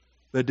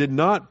that did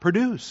not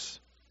produce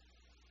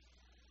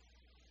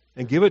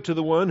and give it to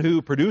the one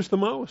who produced the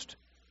most.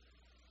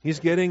 He's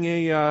getting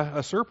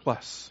a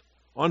surplus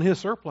on his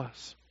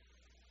surplus.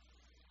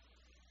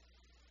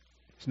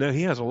 So now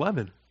he has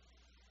 11.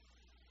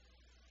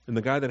 And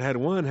the guy that had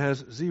 1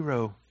 has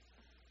 0.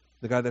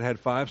 The guy that had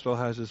 5 still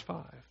has his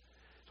 5.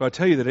 So I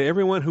tell you that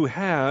everyone who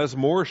has,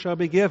 more shall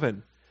be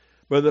given.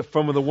 But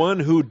from the one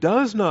who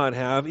does not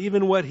have,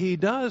 even what he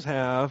does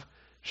have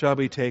shall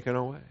be taken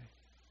away.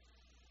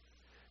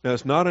 Now,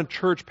 it's not a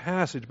church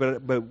passage,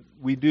 but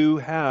we do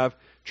have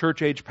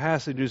church-age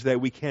passages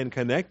that we can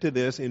connect to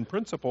this in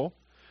principle,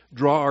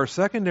 draw our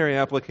secondary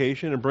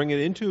application, and bring it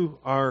into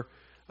our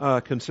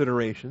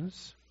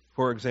considerations.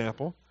 For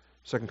example,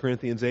 2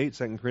 Corinthians 8,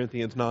 2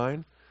 Corinthians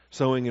 9,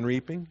 sowing and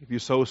reaping. If you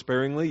sow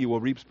sparingly, you will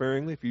reap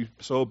sparingly. If you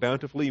sow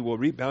bountifully, you will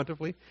reap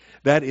bountifully.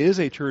 That is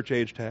a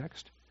church-age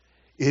text.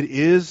 It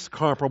is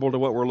comparable to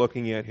what we're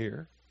looking at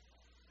here,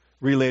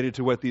 related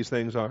to what these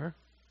things are.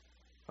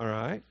 All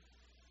right?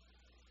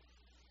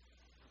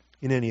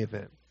 In any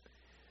event,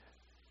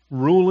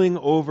 ruling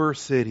over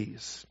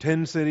cities,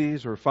 10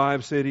 cities or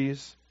 5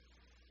 cities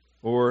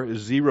or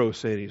 0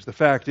 cities. The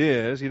fact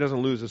is, he doesn't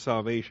lose his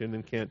salvation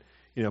and can't,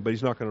 but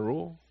he's not going to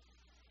rule.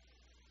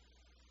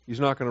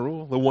 He's not going to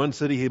rule. The one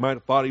city he might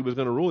have thought he was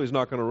going to rule, he's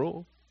not going to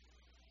rule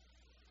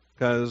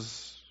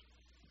because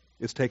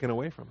it's taken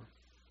away from him.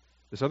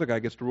 This other guy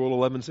gets to rule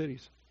 11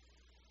 cities.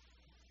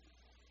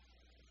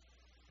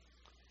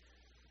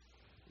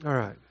 All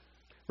right.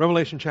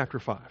 Revelation chapter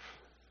 5.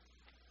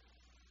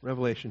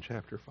 Revelation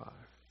chapter 5.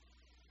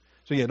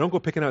 So don't go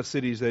picking out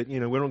cities that, we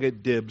don't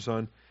get dibs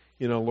on,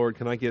 Lord,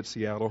 can I get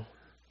Seattle?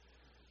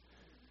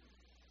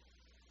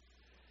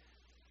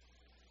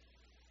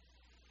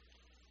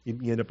 You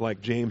end up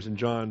like James and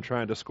John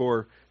trying to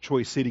score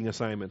choice seating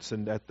assignments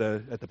and at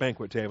the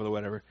banquet table or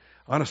whatever.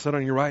 I want to sit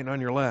on your right and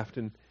on your left,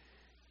 and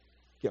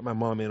get my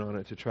mom in on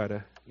it to try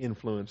to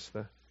influence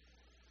the.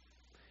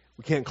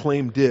 We can't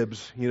claim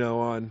dibs,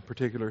 on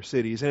particular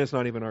cities, and it's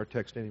not even our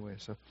text anyway.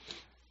 So,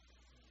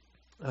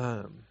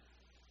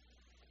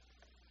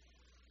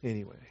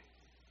 anyway,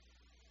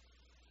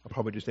 I'll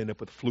probably just end up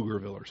with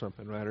Pflugerville or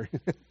something, right?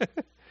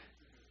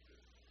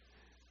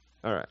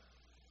 All right.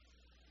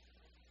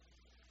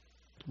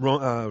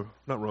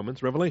 Not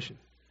Romans, Revelation.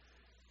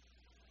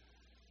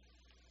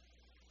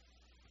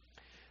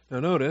 Now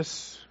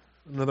notice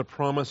another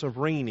promise of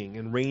reigning,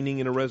 and reigning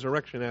in a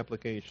resurrection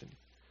application.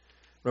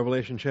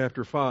 Revelation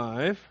chapter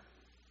 5.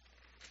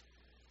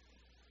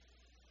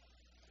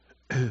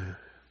 It's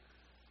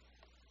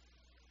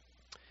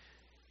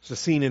a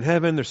scene in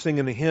heaven. They're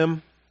singing a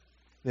hymn.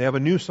 They have a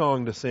new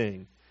song to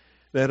sing.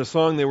 They had a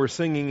song they were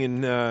singing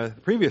in the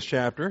previous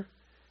chapter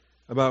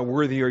about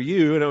Worthy Are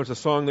You, and it was a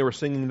song they were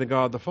singing to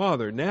God the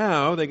Father.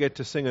 Now they get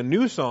to sing a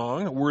new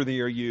song,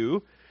 Worthy Are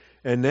You,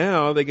 and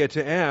now they get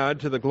to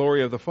add to the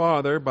glory of the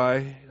Father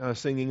by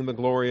singing the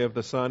glory of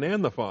the Son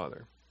and the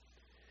Father.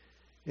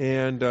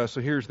 And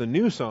so here's the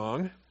new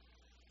song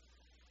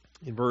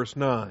in verse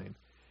 9.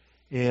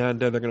 And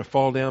they're going to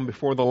fall down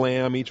before the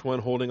Lamb, each one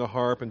holding a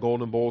harp and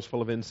golden bowls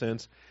full of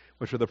incense,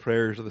 which are the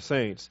prayers of the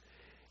saints.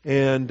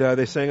 And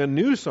they sang a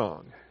new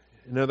song.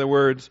 In other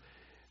words,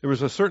 there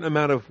was a certain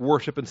amount of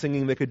worship and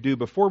singing they could do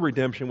before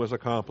redemption was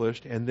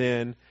accomplished, and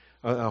then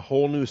a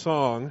whole new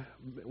song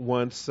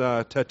once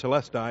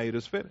Tetelestai it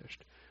is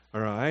finished.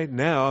 All right.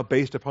 Now,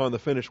 based upon the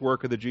finished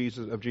work of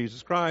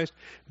Jesus Christ,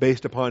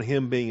 based upon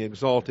Him being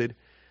exalted,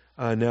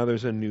 now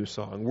there's a new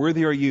song.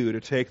 Worthy are you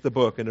to take the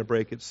book and to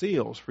break its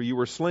seals, for you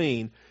were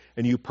slain,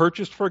 and you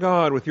purchased for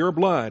God with your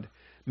blood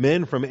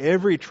men from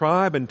every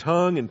tribe and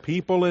tongue and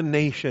people and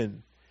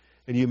nation,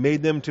 and you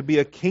made them to be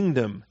a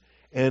kingdom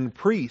and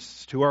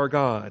priests to our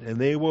God, and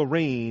they will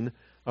reign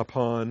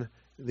upon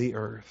the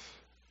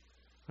earth.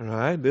 All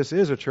right, this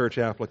is a church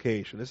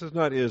application. This is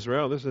not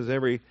Israel. This is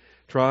every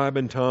tribe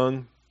and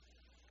tongue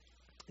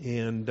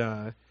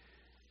and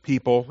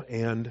people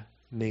and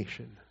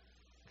nation.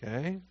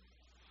 Okay?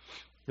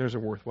 There's a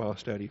worthwhile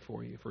study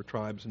for you, for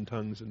tribes and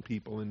tongues and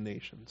people and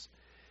nations.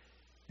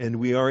 And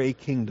we are a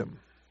kingdom.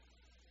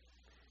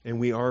 And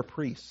we are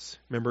priests.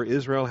 Remember,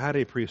 Israel had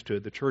a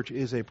priesthood. The church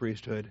is a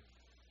priesthood.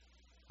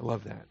 I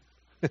love that.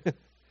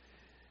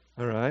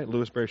 All right,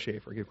 Louis Bear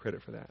Schaefer, give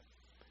credit for that.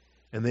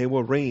 And they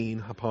will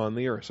reign upon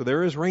the earth. So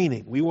there is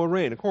reigning. We will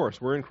reign. Of course,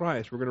 we're in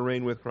Christ. We're going to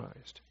reign with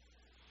Christ.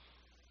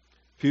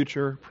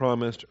 Future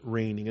promised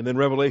reigning. And then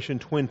Revelation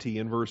 20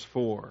 in verse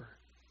 4.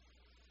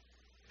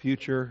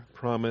 Future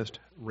promised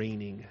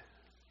reigning.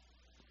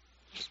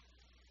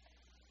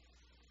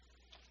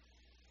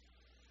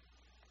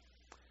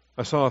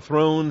 I saw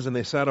thrones, and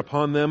they sat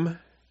upon them.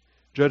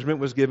 Judgment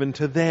was given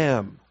to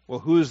them. Well,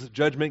 who is the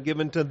judgment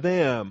given to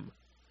them?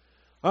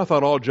 I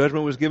thought all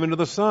judgment was given to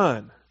the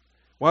Son.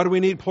 Why do we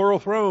need plural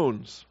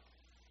thrones?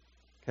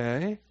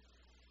 Okay?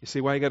 You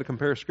see why you got to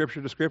compare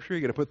Scripture to Scripture?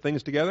 You got to put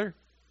things together?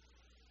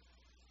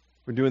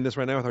 We're doing this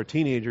right now with our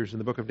teenagers in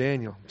the book of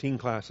Daniel, teen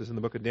classes in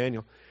the book of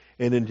Daniel.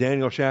 And in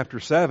Daniel chapter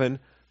 7,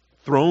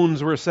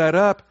 thrones were set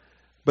up,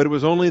 but it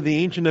was only the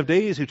Ancient of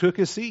Days who took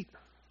his seat.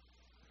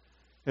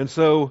 And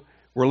so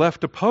we're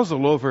left to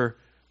puzzle over,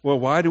 well,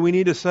 why do we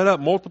need to set up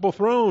multiple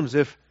thrones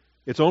if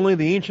it's only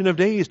the Ancient of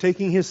Days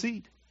taking his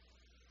seat?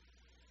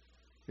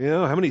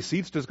 How many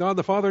seats does God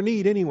the Father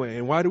need anyway?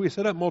 And why do we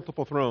set up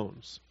multiple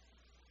thrones?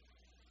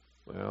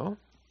 Well,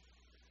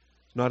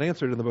 it's not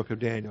answered in the book of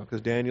Daniel,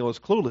 because Daniel is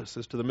clueless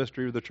as to the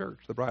mystery of the church,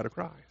 the bride of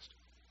Christ.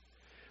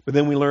 But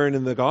then we learn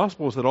in the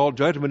Gospels that all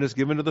judgment is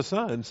given to the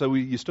Son. So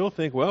you still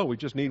think, well, we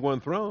just need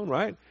one throne,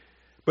 right?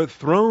 But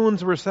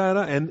thrones were set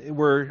up,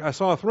 and I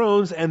saw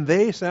thrones, and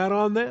they sat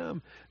on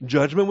them.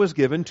 Judgment was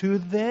given to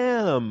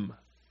them.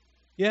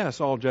 Yes,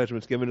 all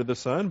judgment's given to the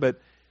Son,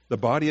 but the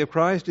body of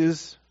Christ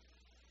is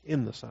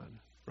in the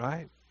Son,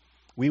 right?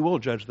 We will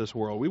judge this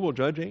world. We will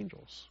judge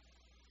angels,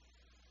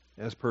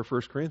 as per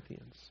 1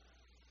 Corinthians.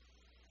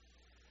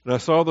 And I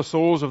saw the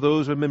souls of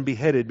those who had been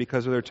beheaded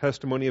because of their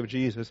testimony of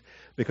Jesus,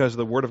 because of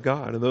the Word of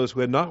God, and those who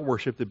had not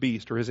worshipped the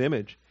beast or his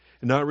image,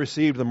 and not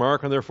received the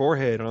mark on their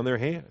forehead and on their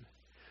hand.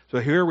 So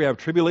here we have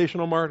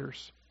tribulational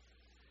martyrs.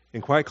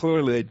 And quite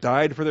clearly, they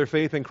died for their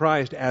faith in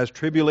Christ as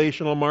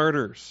tribulational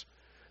martyrs.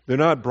 They're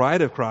not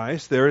bride of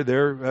Christ.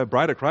 Their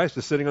bride of Christ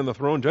is sitting on the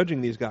throne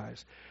judging these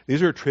guys.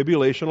 These are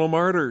tribulational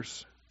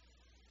martyrs.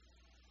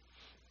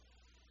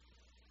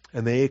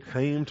 And they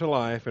came to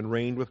life and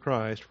reigned with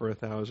Christ for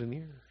 1,000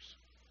 years.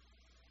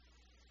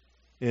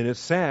 And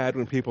it's sad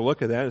when people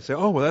look at that and say,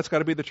 oh, well, that's got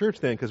to be the church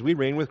then, because we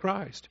reign with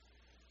Christ.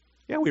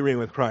 Yeah, we reign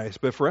with Christ,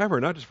 but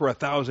forever, not just for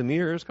 1,000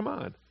 years. Come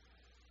on.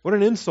 What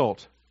an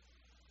insult.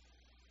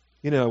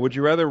 Would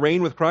you rather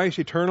reign with Christ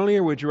eternally,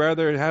 or would you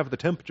rather have the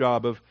temp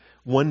job of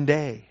one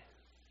day?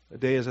 A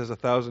day is as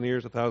 1,000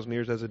 years, 1,000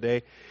 years as a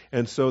day.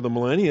 And so the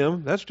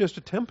millennium, that's just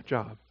a temp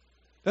job.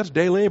 That's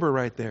day labor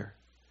right there.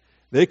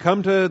 They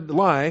come to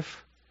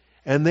life,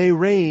 and they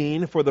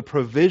reign for the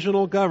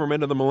provisional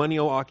government of the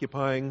millennial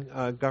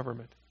occupying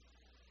government.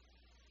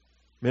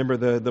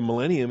 Remember, the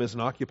millennium is an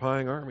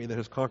occupying army that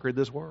has conquered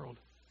this world.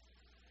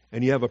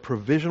 And you have a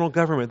provisional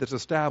government that's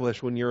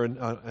established when you're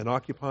an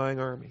occupying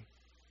army.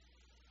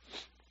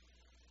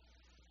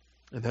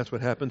 And that's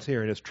what happens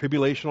here. And it's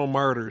tribulational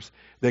martyrs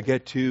that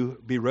get to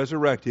be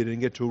resurrected and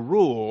get to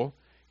rule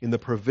in the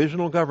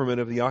provisional government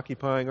of the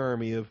occupying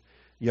army of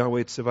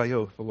Yahweh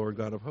Tsevayoth, the Lord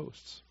God of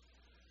hosts.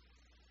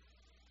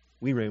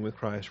 We reign with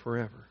Christ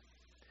forever.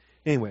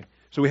 Anyway,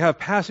 so we have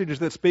passages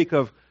that speak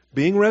of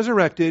being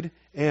resurrected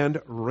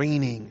and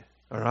reigning.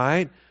 All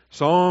right?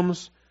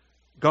 Psalms,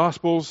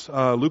 Gospels,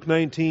 Luke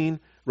 19,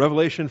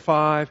 Revelation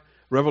 5,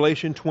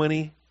 Revelation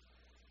 20.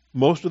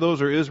 Most of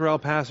those are Israel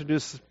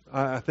passages.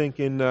 I think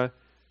in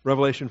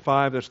Revelation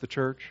 5, that's the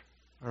church.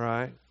 All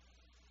right?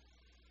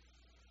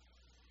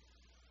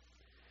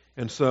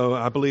 And so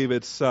I believe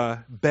it's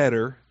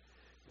better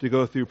to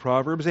go through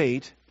Proverbs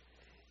 8,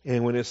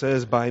 and when it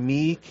says, "By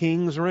me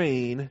kings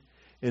reign,"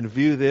 and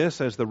view this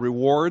as the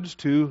rewards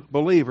to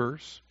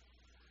believers.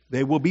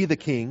 They will be the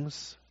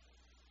kings.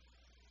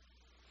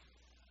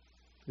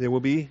 There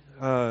will be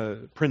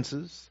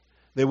princes.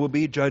 There will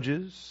be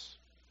judges.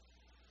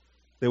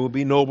 There will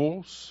be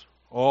nobles,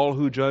 all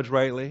who judge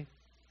rightly.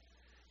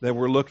 That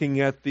we're looking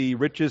at the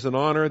riches and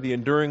honor, the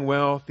enduring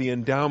wealth, the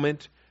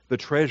endowment, the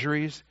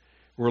treasuries.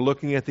 We're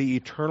looking at the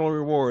eternal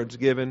rewards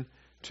given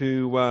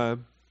to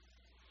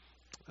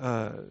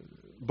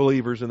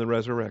believers in the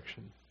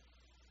resurrection.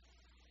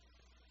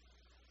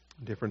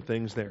 Different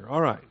things there.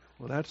 All right.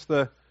 Well,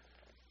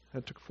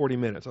 that took 40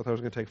 minutes. I thought it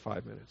was going to take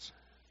 5 minutes.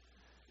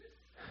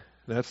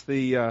 That's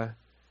the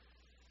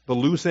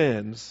loose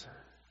ends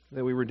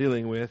that we were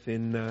dealing with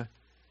in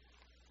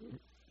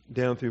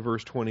down through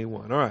verse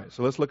 21. All right.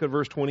 So let's look at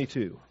verse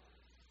 22.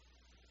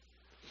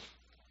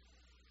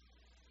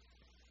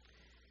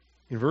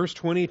 In verse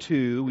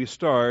 22,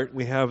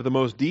 we have the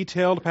most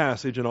detailed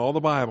passage in all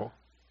the Bible.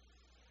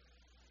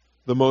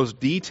 The most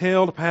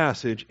detailed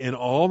passage in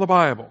all the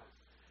Bible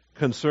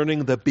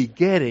concerning the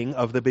begetting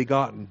of the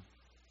begotten.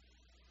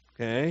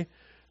 Okay?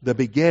 The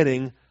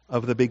begetting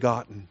of the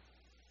begotten.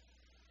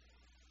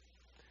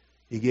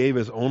 He gave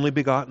His only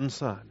begotten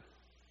Son.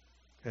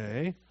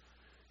 Okay?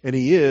 And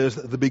He is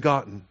the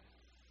begotten.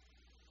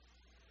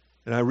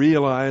 And I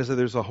realize that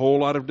there's a whole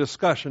lot of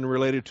discussion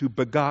related to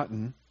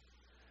begotten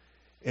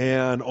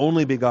and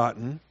only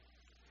begotten.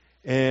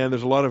 And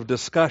there's a lot of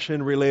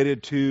discussion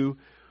related to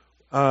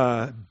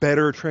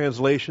better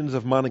translations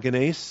of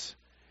monogenes,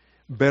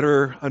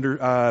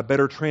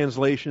 better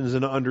translations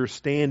and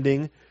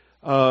understanding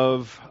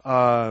of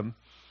John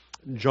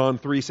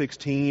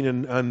 3:16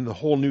 and the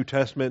whole New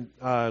Testament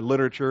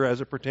literature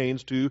as it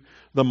pertains to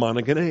the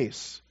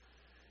monogenes,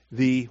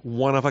 the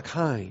one of a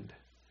kind,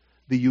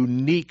 the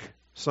unique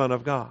Son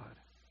of God.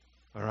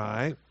 All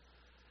right,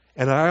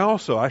 and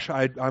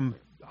I'm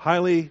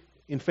highly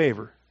in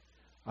favor.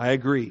 I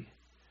agree.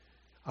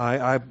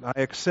 I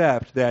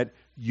accept that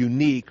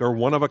unique or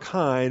one of a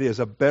kind is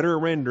a better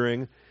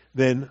rendering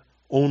than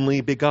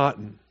only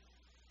begotten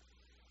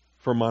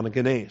for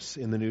monogenes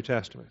in the New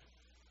Testament.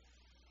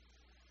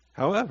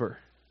 However,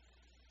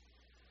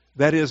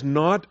 that is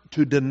not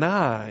to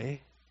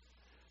deny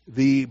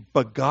the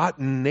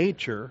begotten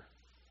nature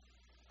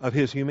of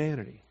His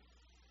humanity.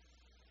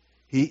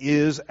 He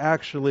is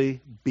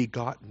actually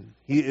begotten.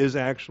 He is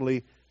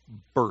actually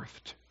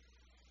birthed.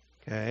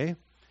 Okay?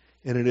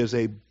 And it is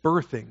a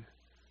birthing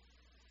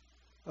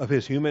of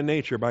His human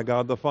nature by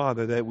God the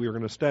Father that we're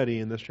going to study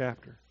in this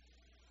chapter.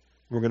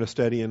 We're going to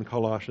study in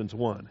Colossians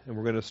 1, and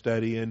we're going to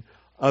study in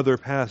other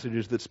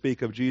passages that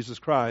speak of Jesus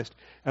Christ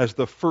as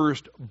the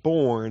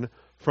firstborn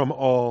from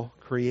all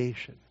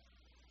creation.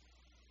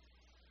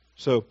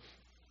 So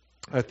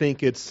I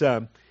think it's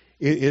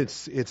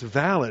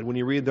valid when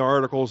you read the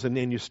articles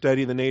and you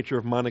study the nature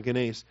of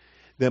monogenes,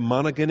 that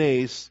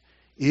monogenes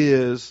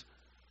is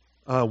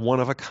one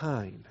of a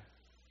kind,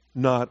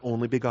 not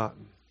only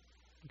begotten.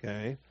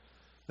 Okay?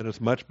 And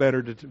it's much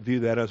better to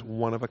view that as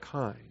one of a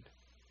kind.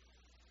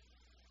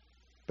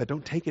 But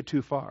don't take it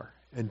too far.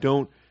 And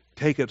don't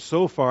take it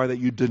so far that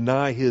you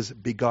deny His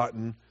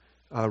begotten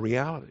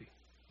reality.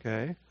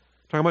 Okay?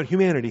 Talking about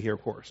humanity here,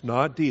 of course,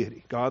 not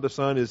deity. God the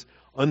Son is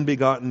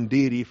unbegotten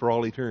deity for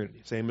all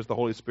eternity. Same as the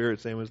Holy Spirit,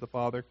 same as the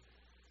Father.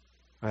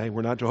 Right?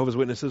 We're not Jehovah's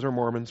Witnesses or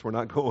Mormons. We're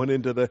not going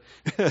into the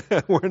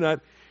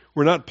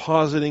we're not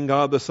positing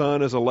God the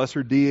Son as a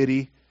lesser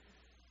deity,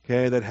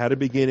 okay, that had a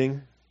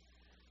beginning.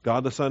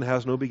 God the Son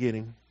has no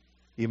beginning,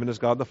 even as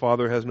God the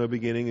Father has no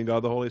beginning and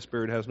God the Holy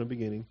Spirit has no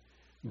beginning.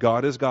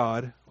 God is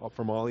God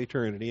from all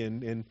eternity,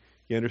 and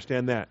you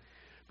understand that.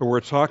 But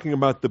we're talking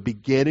about the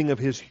beginning of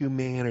His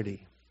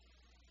humanity.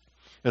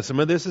 And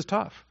some of this is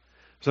tough.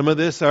 Some of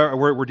this,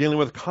 we're dealing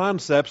with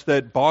concepts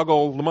that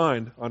boggle the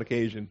mind on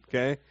occasion,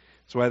 okay?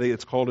 That's why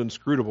it's called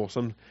inscrutable.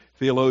 Some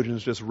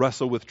theologians just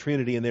wrestle with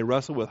Trinity, and they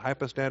wrestle with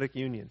hypostatic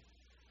union.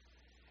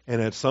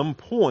 And at some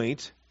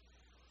point,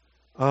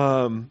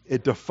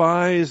 it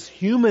defies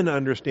human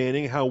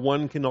understanding how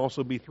one can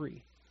also be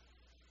three,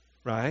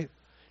 right?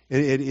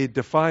 It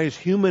defies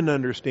human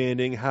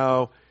understanding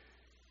how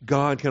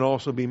God can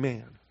also be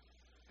man,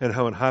 and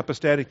how in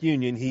hypostatic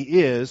union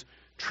he is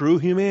true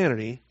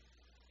humanity,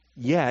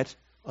 yet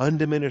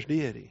undiminished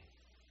deity,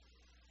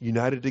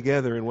 united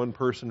together in one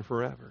person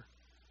forever.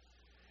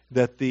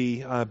 That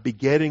the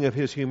begetting of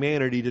his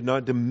humanity did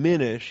not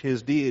diminish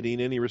his deity in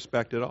any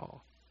respect at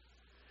all.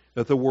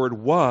 That the Word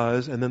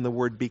was, and then the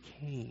Word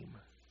became.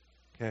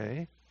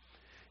 Okay?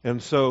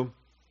 And so,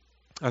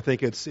 I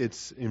think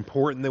it's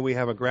important that we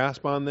have a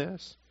grasp on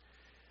this.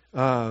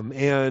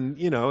 And,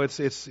 you know,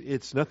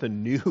 it's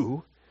nothing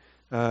new.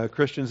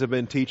 Christians have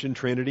been teaching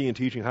Trinity and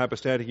teaching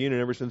hypostatic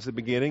union ever since the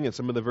beginning, and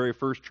some of the very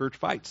first church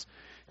fights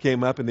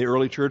came up in the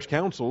early church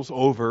councils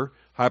over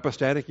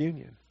hypostatic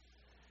union.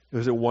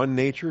 Is it one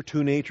nature,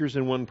 two natures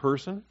in one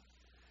person?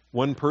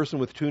 One person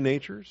with two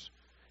natures?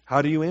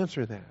 How do you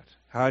answer that?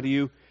 How do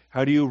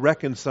you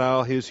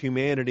reconcile his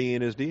humanity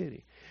and his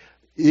deity?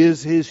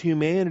 Is his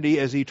humanity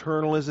as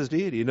eternal as his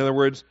deity? In other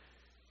words,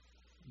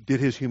 did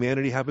his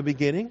humanity have a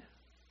beginning?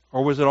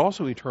 Or was it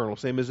also eternal,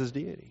 same as his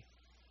deity?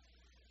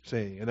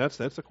 See, and that's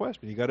the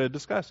question. You got to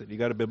discuss it. You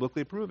got to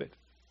biblically prove it.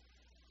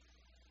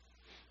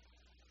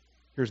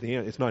 Here's the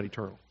answer. It's not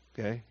eternal.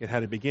 Okay? It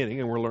had a beginning,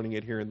 and we're learning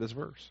it here in this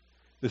verse.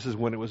 This is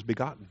when it was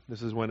begotten.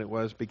 This is when it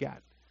was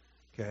begat.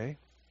 Okay?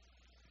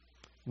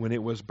 When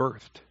it was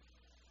birthed.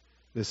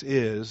 This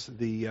is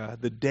the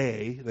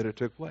day that it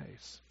took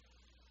place.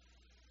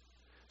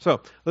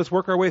 So, let's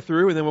work our way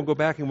through, and then we'll go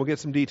back and we'll get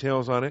some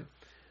details on it.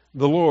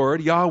 The Lord,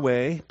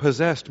 Yahweh,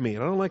 possessed me.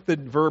 And I don't like the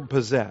verb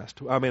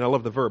possessed. I mean, I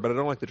love the verb, but I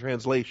don't like the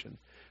translation,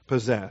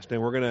 possessed. And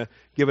we're going to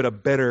give it a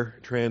better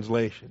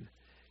translation.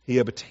 He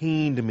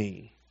obtained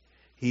me.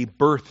 He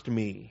birthed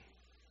me.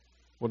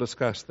 We'll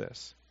discuss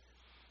this.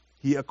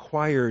 He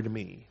acquired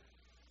me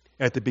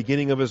at the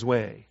beginning of his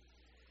way,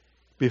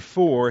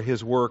 before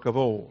his work of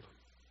old.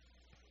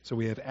 So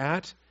we have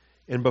at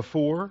and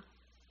before.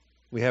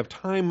 We have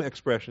time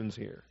expressions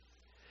here.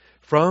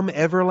 From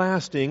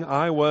everlasting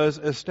I was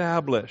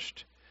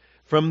established.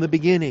 From the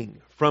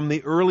beginning, from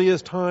the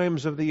earliest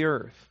times of the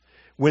earth,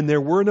 when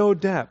there were no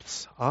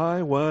depths,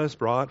 I was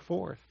brought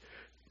forth.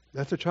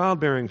 That's a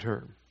childbearing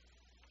term.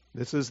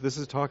 This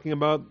is talking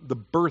about the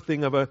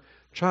birthing of a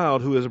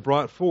child who is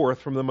brought forth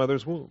from the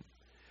mother's womb.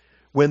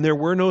 When there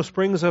were no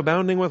springs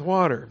abounding with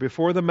water,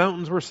 before the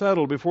mountains were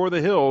settled, before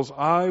the hills,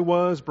 I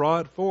was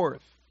brought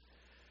forth.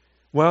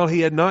 While he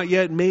had not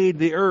yet made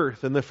the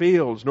earth and the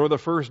fields, nor the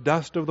first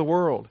dust of the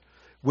world,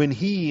 when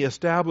he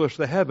established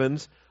the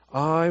heavens,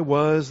 I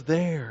was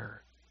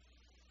there.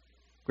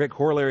 Great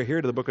corollary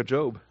here to the book of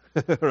Job,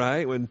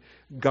 right? When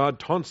God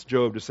taunts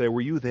Job to say,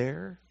 were you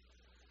there?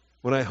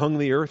 When I hung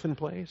the earth in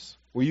place?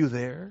 Were you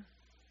there?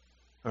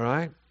 All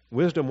right?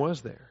 Wisdom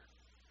was there.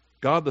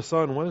 God the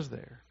Son was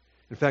there.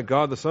 In fact,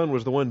 God the Son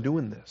was the one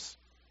doing this.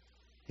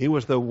 He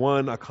was the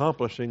one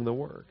accomplishing the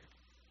work.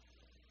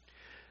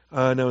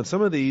 Now, in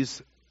some of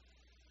these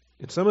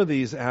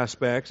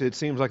aspects, it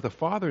seems like the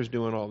Father's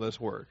doing all this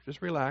work.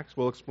 Just relax.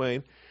 We'll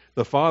explain.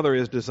 The Father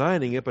is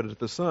designing it, but it's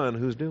the Son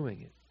who's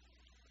doing it.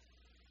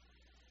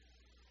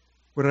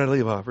 Where did I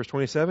leave off? Verse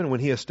 27, when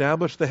he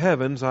established the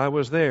heavens, I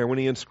was there. When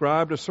he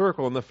inscribed a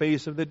circle in the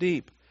face of the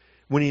deep.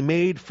 When he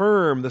made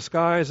firm the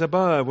skies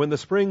above. When the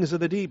springs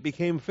of the deep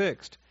became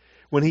fixed.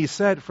 When he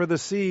set for the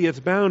sea its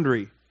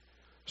boundary,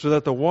 so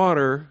that the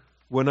water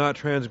would not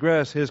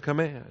transgress his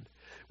command.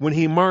 When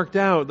he marked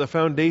out the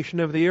foundation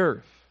of the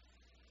earth.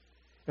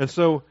 And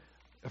so,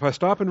 if I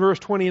stop in verse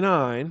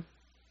 29,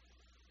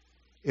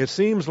 it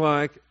seems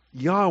like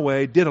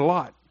Yahweh did a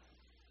lot.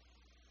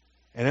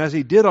 And as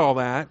he did all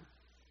that,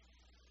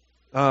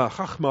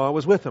 Chachma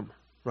was with him,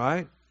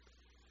 right?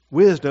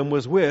 Wisdom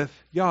was with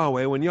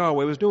Yahweh when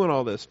Yahweh was doing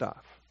all this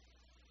stuff.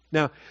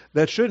 Now,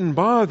 that shouldn't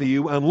bother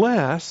you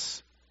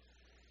unless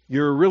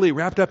you're really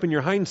wrapped up in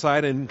your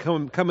hindsight and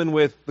coming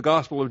with the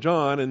Gospel of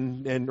John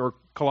and or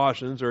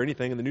Colossians or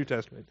anything in the New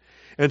Testament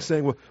and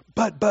saying, well,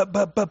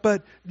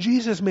 but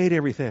Jesus made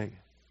everything.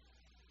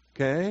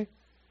 Okay?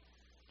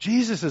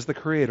 Jesus is the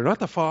creator, not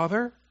the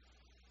Father.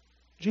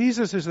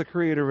 Jesus is the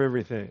creator of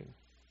everything.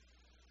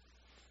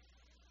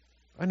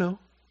 I know.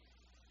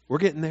 We're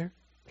getting there.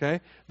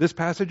 Okay? This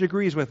passage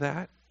agrees with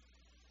that.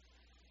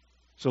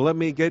 So let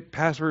me get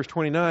past verse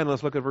 29.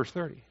 Let's look at verse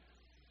 30.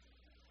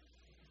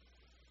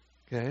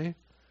 Okay?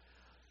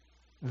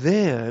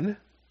 Then,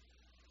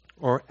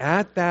 or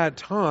at that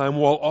time,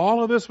 while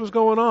all of this was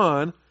going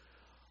on,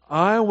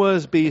 I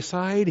was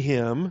beside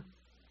him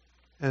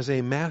as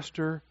a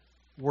master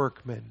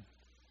workman.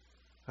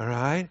 All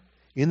right?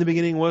 In the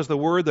beginning was the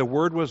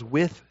Word was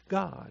with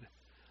God.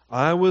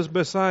 I was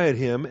beside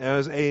him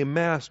as a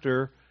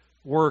master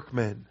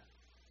workman.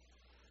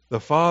 The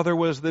Father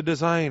was the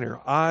designer.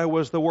 I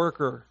was the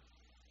worker.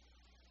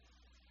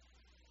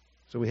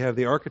 So we have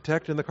the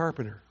architect and the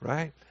carpenter,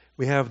 right?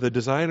 We have the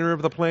designer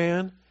of the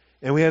plan,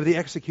 and we have the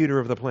executor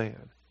of the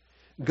plan.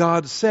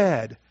 God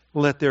said,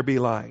 let there be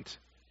light.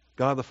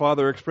 God the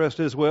Father expressed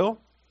his will,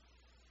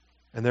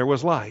 and there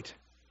was light.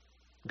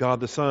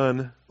 God the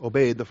Son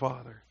obeyed the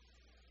Father.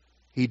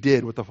 He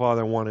did what the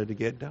Father wanted to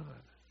get done.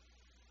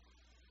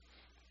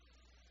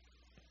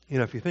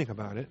 If you think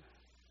about it,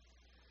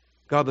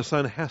 God the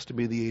Son has to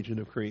be the agent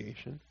of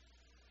creation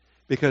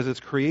because it's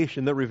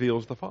creation that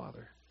reveals the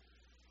Father.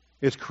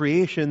 It's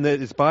creation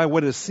that is by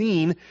what is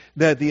seen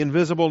that the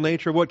invisible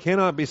nature of what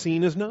cannot be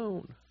seen is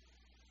known.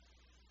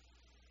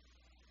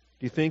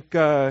 Do you think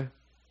the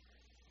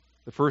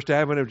first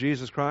advent of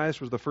Jesus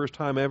Christ was the first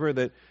time ever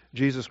that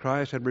Jesus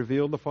Christ had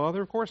revealed the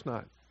Father? Of course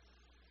not.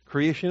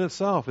 Creation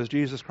itself is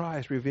Jesus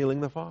Christ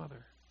revealing the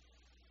Father.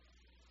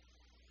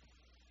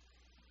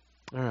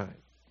 All right.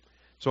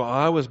 So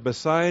I was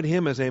beside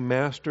him as a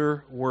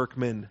master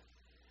workman,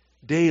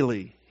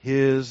 daily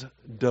his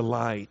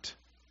delight.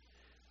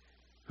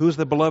 Who's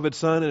the beloved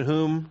Son in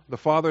whom the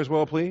Father is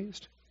well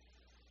pleased?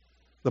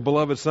 The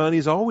beloved Son,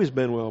 he's always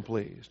been well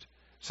pleased,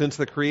 since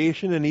the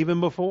creation and even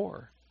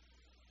before.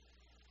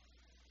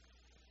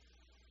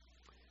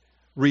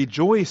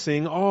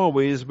 Rejoicing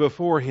always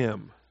before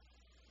him,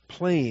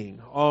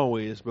 playing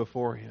always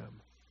before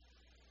him.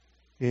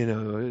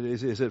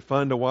 Is it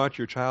fun to watch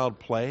your child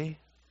play?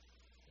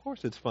 Of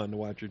course it's fun to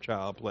watch your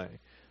child play,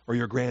 or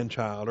your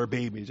grandchild, or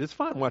babies. It's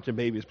fun watching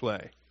babies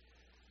play,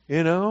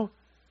 and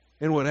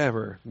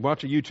whatever.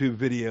 Watch a YouTube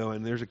video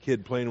and there's a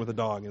kid playing with a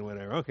dog and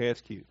whatever. Okay,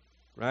 it's cute,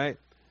 right?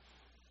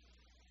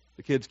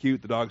 The kid's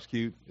cute, the dog's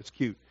cute, it's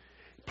cute.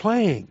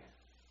 Playing.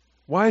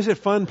 Why is it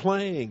fun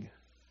playing?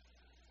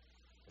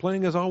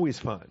 Playing is always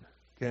fun,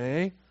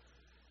 okay?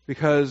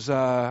 Because,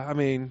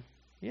 life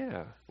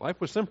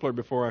was simpler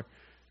before,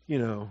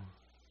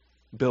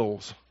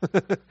 bills,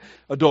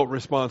 adult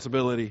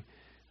responsibility,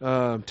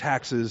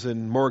 taxes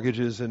and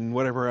mortgages and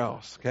whatever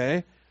else,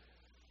 okay?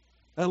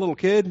 That little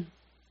kid,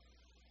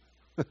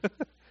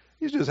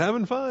 he's just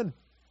having fun.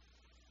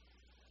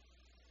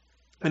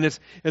 And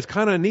it's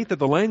kind of neat that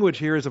the language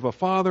here is of a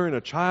father and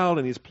a child,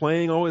 and he's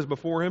playing always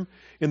before him.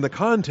 In the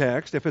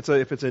context, if it's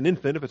an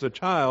infant, if it's a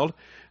child,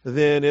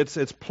 then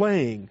it's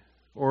playing,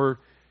 or it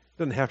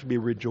doesn't have to be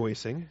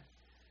rejoicing.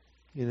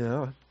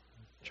 A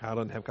child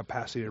doesn't have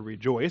capacity to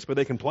rejoice, but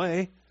they can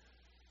play.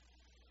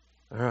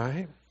 All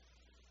right.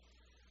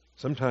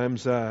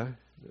 Sometimes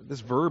this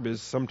verb is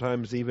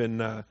sometimes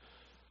even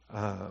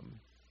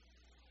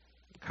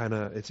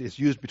it's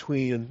used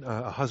between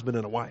a husband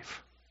and a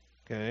wife.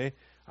 Okay.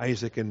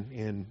 Isaac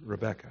and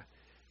Rebekah.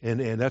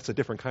 And that's a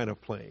different kind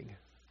of playing.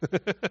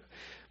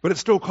 But it's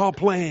still called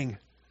playing.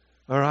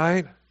 All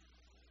right?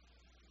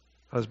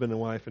 Husband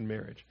and wife in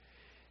marriage.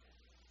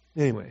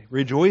 Anyway,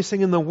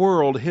 rejoicing in the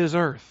world, his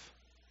earth.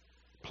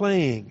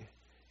 Playing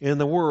in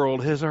the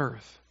world, his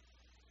earth.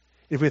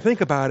 If we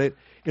think about it,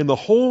 in the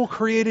whole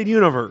created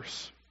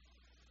universe,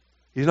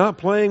 he's not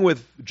playing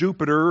with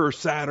Jupiter or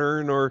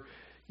Saturn or,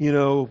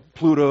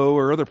 Pluto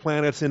or other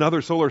planets in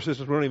other solar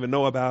systems we don't even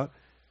know about.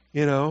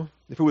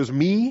 If it was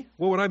me,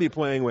 what would I be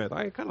playing with?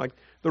 I kind of like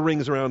the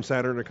rings around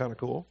Saturn are kind of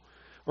cool.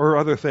 Or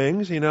other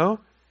things,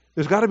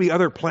 There's got to be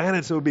other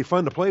planets that would be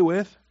fun to play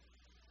with.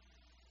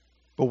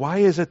 But why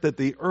is it that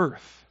the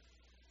earth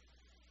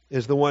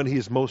is the one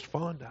he's most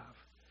fond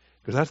of?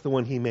 Because that's the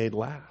one he made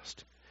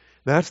last.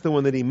 That's the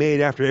one that he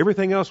made after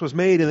everything else was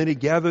made, and then he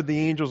gathered the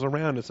angels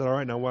around and said, all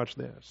right, now watch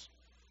this.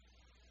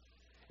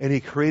 And he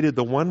created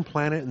the one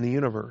planet in the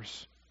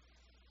universe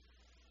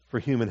for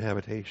human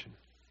habitation.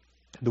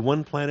 The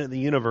one planet in the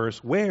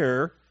universe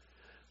where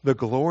the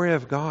glory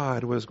of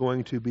God was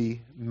going to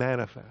be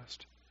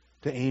manifest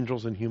to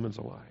angels and humans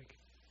alike.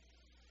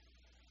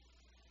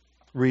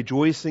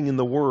 Rejoicing in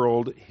the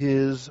world,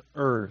 his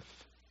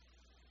earth,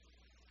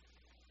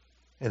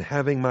 and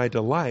having my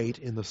delight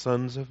in the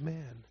sons of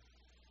man.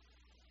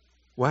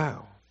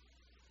 Wow.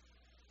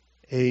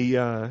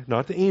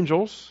 Not the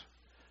angels,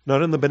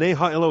 not in the B'nai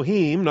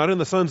HaElohim, not in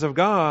the sons of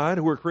God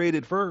who were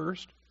created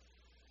first.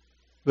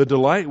 The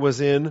delight was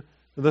in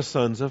the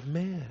sons of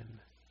men.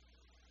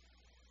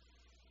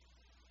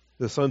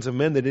 The sons of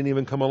men that didn't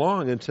even come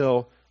along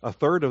until a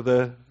third of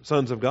the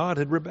sons of God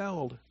had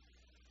rebelled.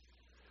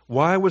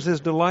 Why was his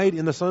delight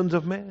in the sons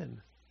of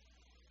men?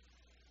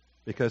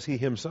 Because he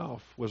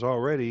himself was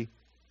already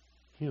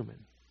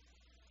human.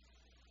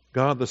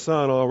 God the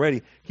Son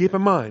already. Keep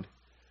in mind,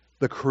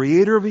 the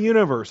creator of the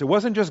universe. It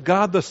wasn't just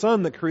God the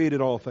Son that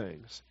created all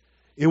things.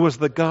 It was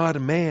the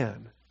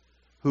God-man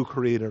who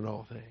created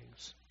all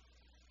things.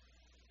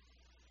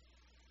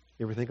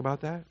 You ever think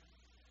about that?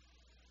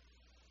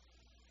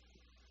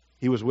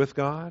 He was with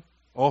God.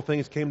 All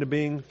things came to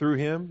being through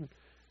him.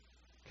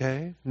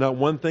 Okay? Not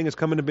one thing has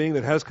come into being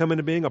that has come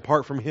into being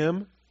apart from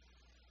him.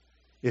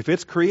 If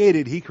it's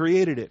created, he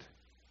created it.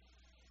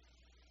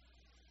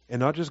 And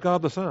not just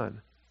God the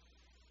Son.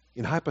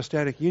 In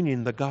hypostatic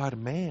union, the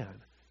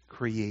God-man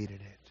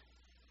created it.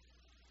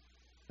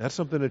 That's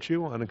something to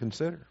chew on and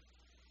consider.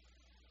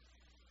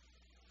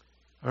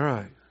 All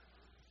right.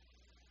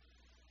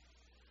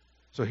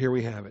 So here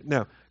we have it.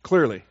 Now,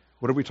 clearly,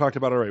 what have we talked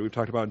about already? We've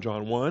talked about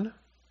John 1,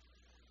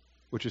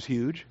 which is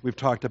huge. We've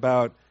talked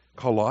about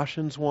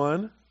Colossians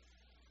 1,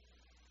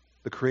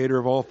 the creator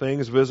of all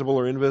things, visible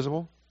or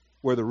invisible,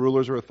 where the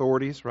rulers or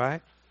authorities,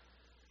 right?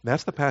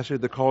 That's the passage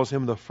that calls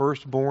him the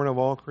firstborn of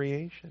all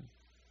creation.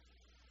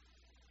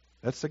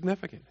 That's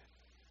significant.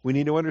 We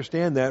need to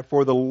understand that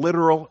for the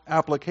literal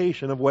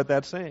application of what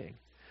that's saying.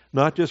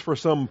 Not just for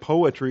some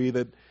poetry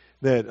that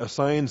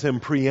assigns him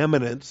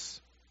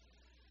preeminence,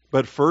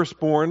 but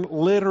firstborn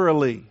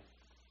literally.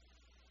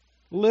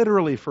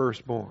 Literally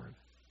firstborn.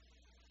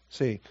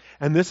 See,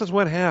 and this is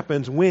what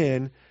happens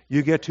when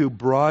you get to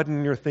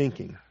broaden your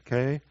thinking,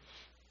 okay?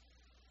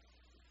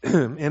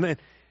 And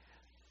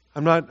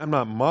I'm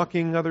not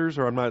mocking others,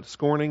 or I'm not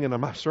scorning, and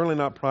I'm certainly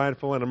not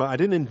prideful, and I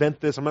didn't invent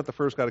this. I'm not the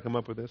first guy to come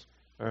up with this.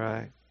 All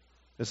right,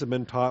 this has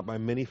been taught by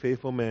many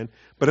faithful men,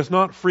 but it's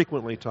not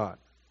frequently taught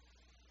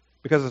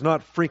because it's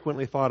not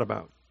frequently thought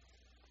about.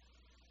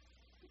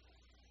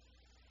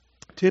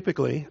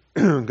 Typically,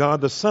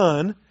 God the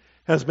Son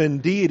has been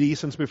deity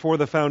since before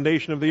the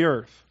foundation of the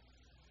earth,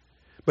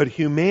 but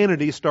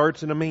humanity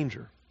starts in a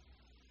manger.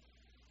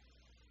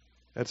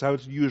 That's how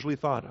it's usually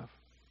thought of.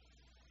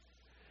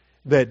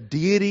 That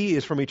deity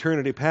is from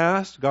eternity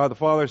past, God the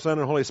Father, Son,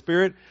 and Holy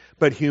Spirit,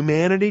 but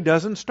humanity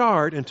doesn't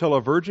start until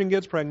a virgin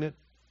gets pregnant.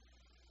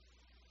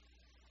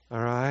 All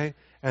right?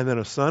 And then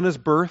a son is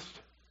birthed.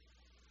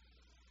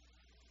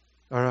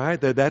 All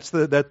right?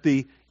 That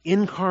the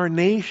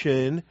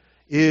incarnation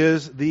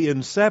is the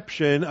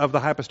inception of the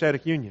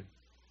hypostatic union.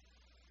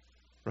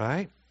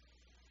 Right?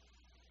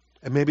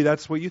 And maybe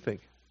that's what you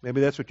think.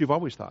 Maybe that's what you've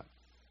always thought.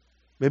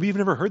 Maybe you've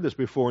never heard this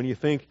before and you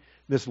think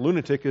this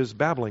lunatic is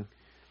babbling.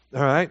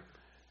 All right?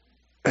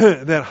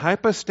 That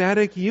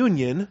hypostatic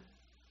union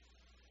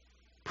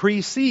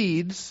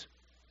precedes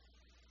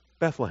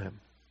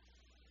Bethlehem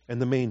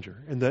and the manger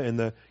and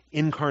the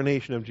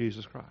incarnation of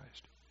Jesus Christ.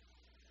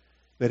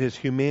 That his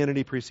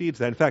humanity precedes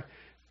that. In fact,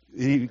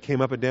 he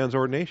came up at Dan's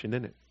ordination,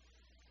 didn't it?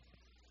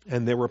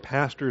 And there were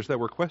pastors that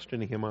were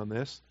questioning him on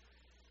this,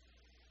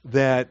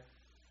 that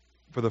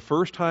for the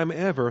first time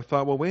ever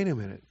thought, well, wait a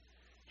minute.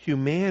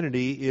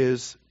 Humanity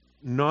is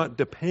not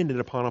dependent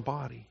upon a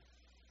body.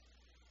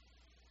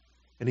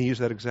 And he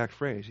used that exact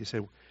phrase. He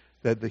said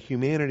that the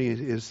humanity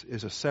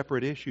is a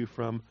separate issue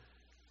from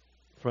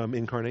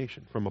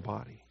incarnation, from a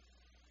body.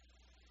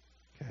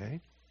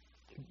 Okay?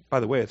 By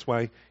the way, it's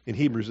why in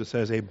Hebrews it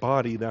says, a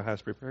body thou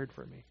hast prepared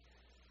for me.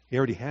 He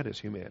already had his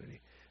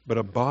humanity, but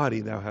a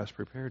body thou hast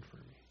prepared for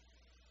me.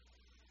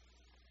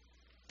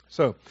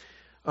 So,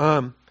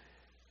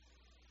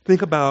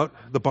 think about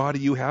the body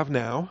you have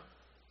now,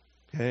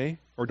 okay?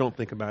 Or don't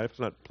think about it if it's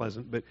not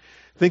pleasant, but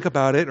think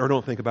about it or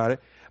don't think about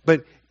it.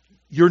 But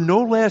you're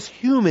no less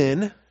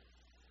human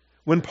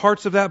when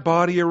parts of that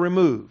body are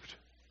removed,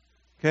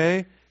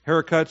 okay?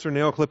 Haircuts or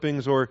nail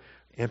clippings or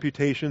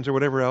amputations or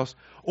whatever else.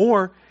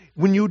 Or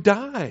when you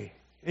die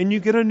and you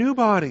get a new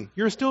body,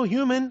 you're still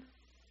human.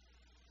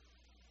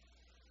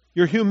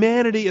 Your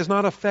humanity is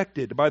not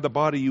affected by the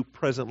body you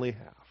presently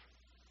have.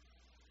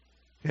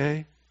 Okay?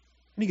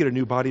 And you get a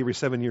new body every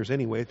 7 years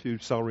anyway through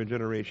cell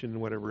regeneration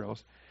and whatever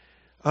else.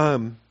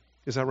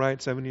 Is that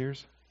right? 7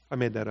 years? I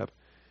made that up.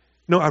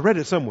 No, I read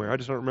it somewhere. I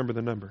just don't remember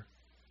the number.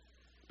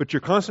 But you're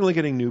constantly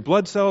getting new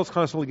blood cells,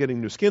 constantly getting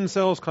new skin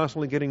cells,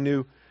 constantly getting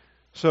new...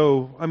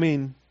 So, I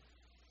mean,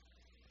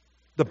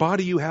 the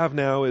body you have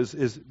now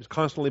is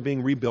constantly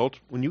being rebuilt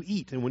when you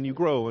eat and when you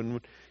grow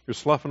and you're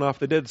sloughing off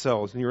the dead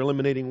cells and you're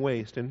eliminating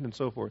waste and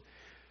so forth.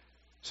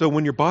 So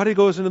when your body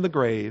goes into the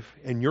grave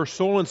and your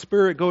soul and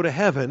spirit go to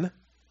heaven,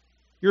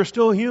 you're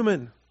still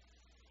human.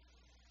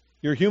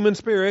 Your human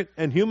spirit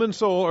and human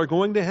soul are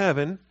going to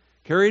heaven,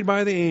 carried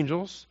by the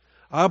angels.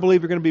 I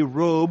believe you're going to be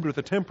robed with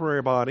a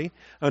temporary body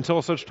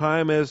until such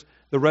time as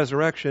the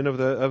resurrection of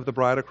the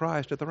bride of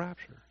Christ at the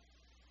rapture.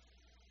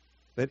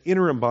 That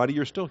interim body,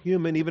 you're still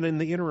human even in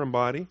the interim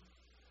body.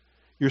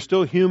 You're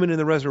still human in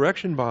the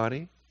resurrection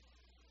body.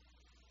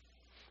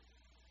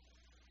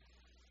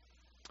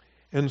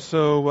 And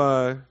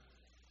so,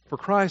 for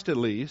Christ at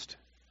least,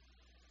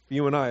 for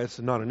you and I, it's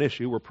not an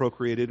issue. We're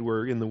procreated,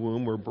 we're in the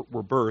womb, we're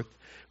birthed.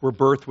 We're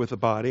birthed with a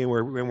body, and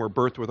we're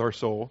birthed with our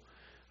soul.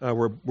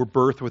 We're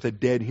birthed with a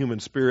dead human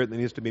spirit that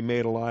needs to be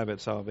made alive at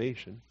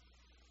salvation.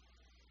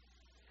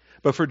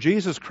 But for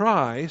Jesus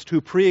Christ,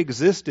 who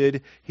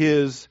pre-existed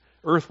his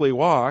earthly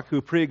walk,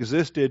 who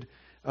pre-existed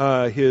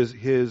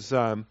his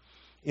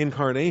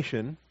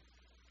incarnation,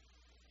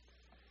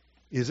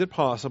 is it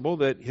possible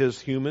that his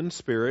human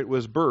spirit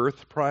was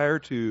birthed prior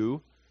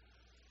to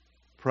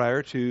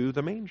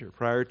the manger,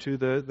 prior to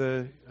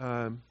the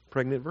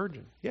pregnant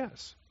virgin?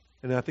 Yes.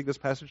 And I think this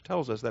passage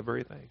tells us that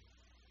very thing.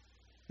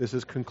 This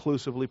is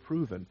conclusively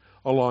proven,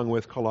 along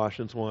with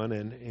Colossians 1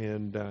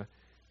 and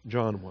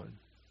John 1.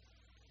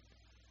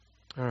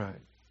 All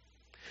right.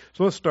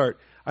 So let's start.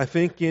 I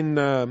think in...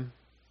 I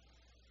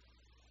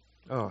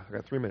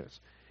got 3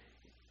 minutes.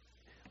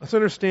 Let's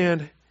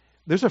understand,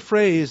 there's a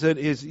phrase that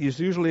is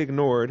usually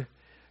ignored.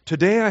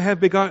 Today I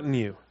have begotten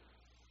you.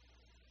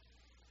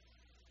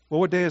 Well,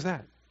 what day is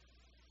that?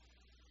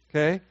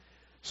 Okay?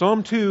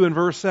 Psalm 2 and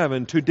verse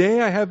 7. Today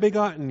I have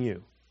begotten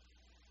you.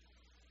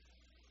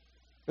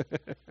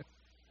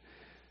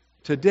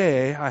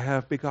 Today I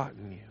have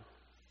begotten you.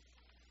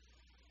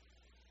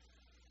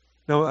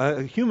 Now,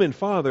 a human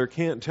father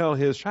can't tell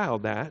his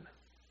child that.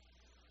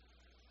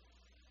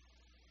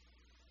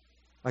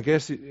 I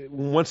guess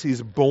once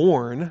he's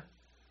born,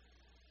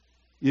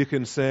 you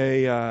can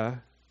say,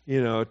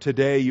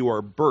 today you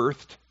are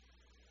birthed.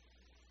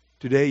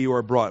 Today you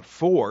are brought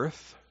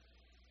forth.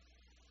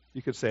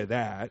 You could say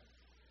that.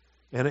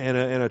 And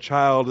a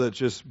child that's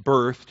just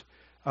birthed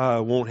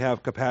won't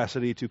have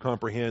capacity to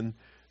comprehend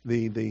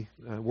the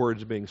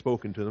words being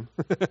spoken to them.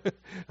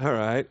 All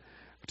right.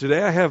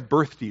 Today I have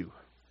birthed you.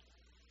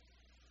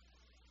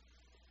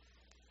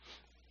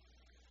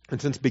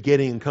 And since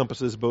begetting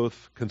encompasses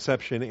both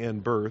conception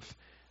and birth,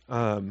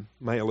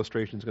 my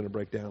illustration is going to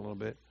break down a little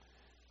bit.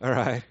 All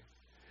right.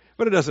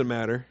 But it doesn't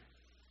matter.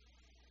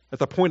 At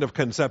the point of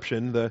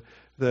conception,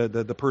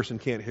 the person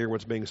can't hear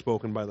what's being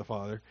spoken by the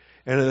father.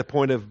 And at the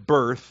point of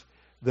birth,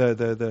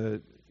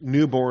 the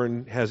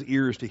newborn has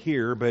ears to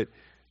hear, but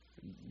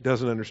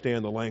doesn't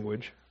understand the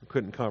language,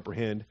 couldn't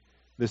comprehend.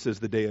 This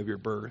is the day of your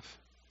birth.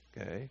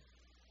 Okay.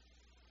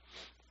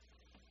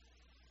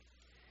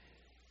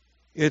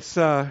 It's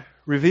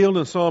revealed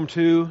in Psalm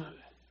 2.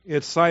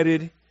 It's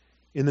cited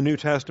in the New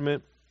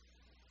Testament.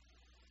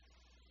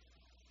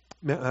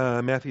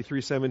 Matthew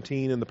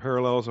 3:17 and the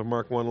parallels of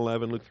Mark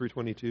 1:11, Luke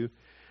 3:22.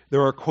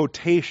 There are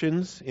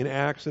quotations in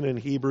Acts and in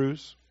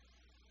Hebrews.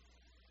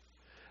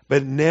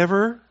 But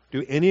never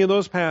do any of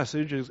those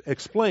passages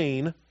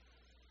explain,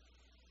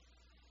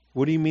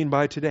 what do you mean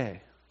by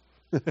today?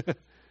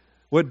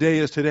 What day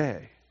is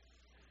today?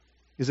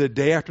 Is it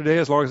day after day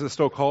as long as it's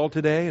still called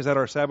today? Is that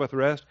our Sabbath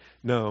rest?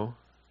 No.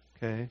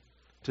 Okay.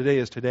 Today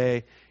is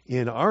today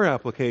in our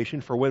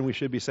application for when we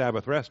should be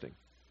Sabbath resting.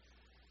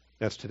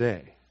 That's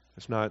today.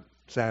 It's not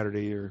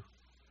Saturday or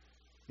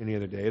any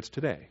other day. It's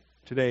today.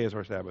 Today is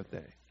our Sabbath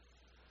day.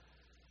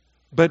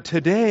 But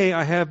today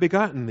I have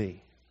begotten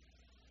thee.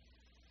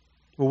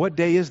 Well, what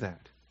day is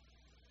that?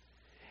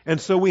 And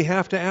so we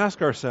have to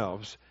ask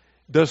ourselves,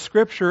 does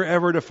Scripture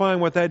ever define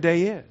what that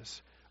day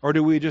is? Or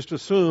do we just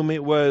assume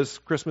it was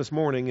Christmas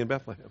morning in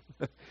Bethlehem?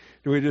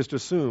 Do we just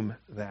assume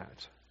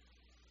that?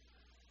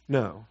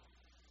 No.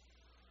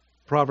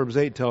 Proverbs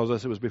 8 tells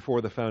us it was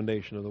before the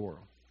foundation of the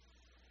world.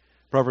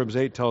 Proverbs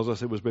 8 tells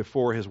us it was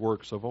before his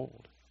works of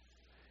old.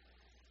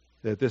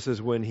 That this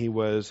is when he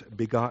was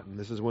begotten.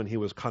 This is when he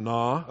was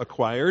kana,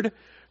 acquired.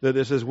 That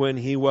this is when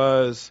he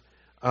was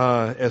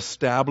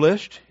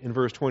established, in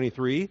verse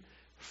 23,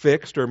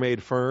 fixed or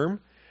made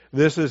firm.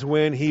 This is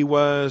when he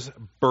was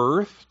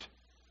birthed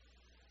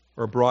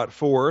or brought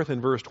forth, in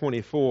verse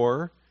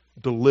 24,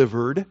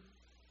 delivered,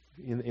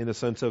 in the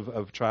sense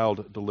of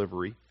child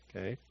delivery.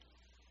 Okay.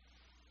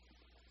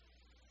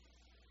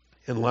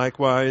 And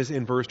likewise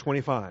in verse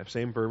 25,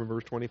 same verb in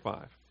verse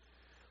 25.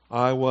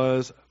 I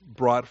was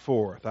brought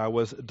forth. I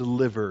was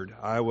delivered.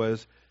 I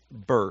was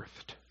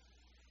birthed.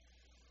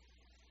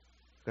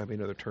 Got to be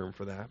another term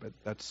for that, but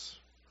that's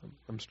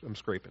I'm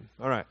scraping.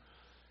 All right,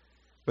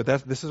 but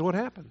this is what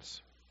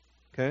happens.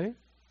 Okay,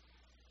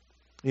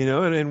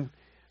 and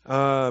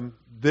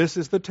this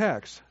is the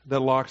text that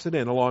locks it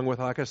in, along with,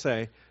 like I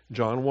say,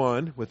 John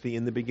 1 with the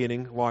in the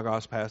beginning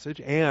Logos passage,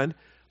 and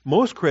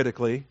most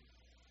critically,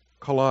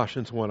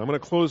 Colossians 1. I'm going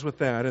to close with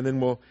that, and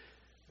then we'll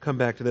come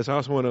back to this. I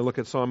also want to look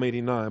at Psalm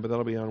 89, but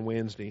that'll be on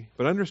Wednesday.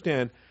 But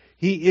understand,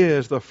 he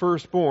is the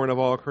firstborn of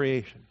all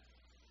creation.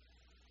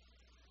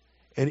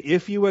 And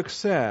if you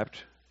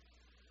accept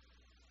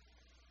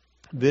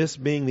this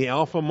being the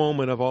alpha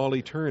moment of all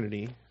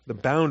eternity, the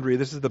boundary,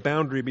 this is the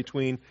boundary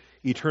between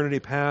eternity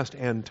past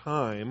and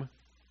time,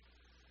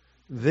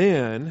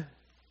 then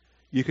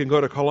you can go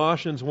to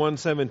Colossians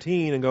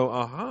 1:17 and go,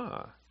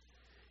 aha,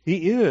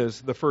 he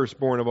is the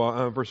firstborn of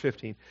all, verse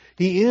 15.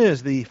 He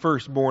is the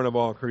firstborn of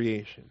all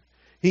creation.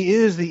 He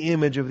is the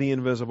image of the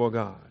invisible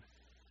God,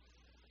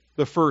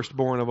 the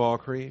firstborn of all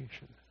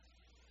creation.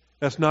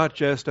 That's not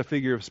just a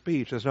figure of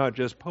speech. That's not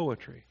just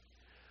poetry.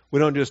 We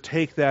don't just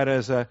take that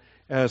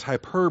as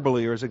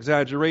hyperbole or as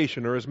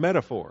exaggeration or as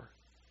metaphor.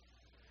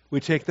 We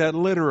take that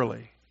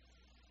literally.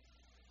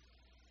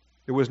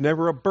 There was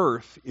never a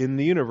birth in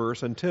the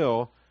universe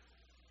until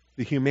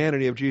the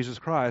humanity of Jesus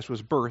Christ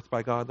was birthed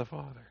by God the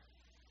Father.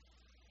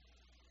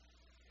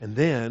 And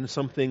then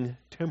something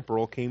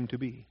temporal came to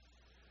be.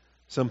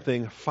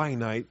 Something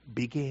finite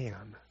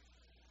began.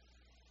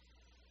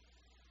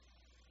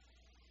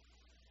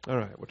 All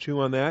right, we'll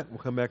chew on that. We'll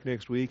come back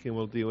next week and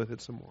we'll deal with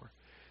it some more.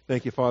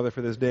 Thank you, Father,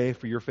 for this day,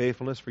 for your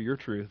faithfulness, for your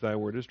truth. Thy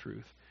word is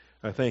truth.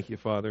 I thank you,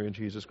 Father, in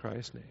Jesus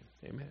Christ's name.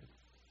 Amen.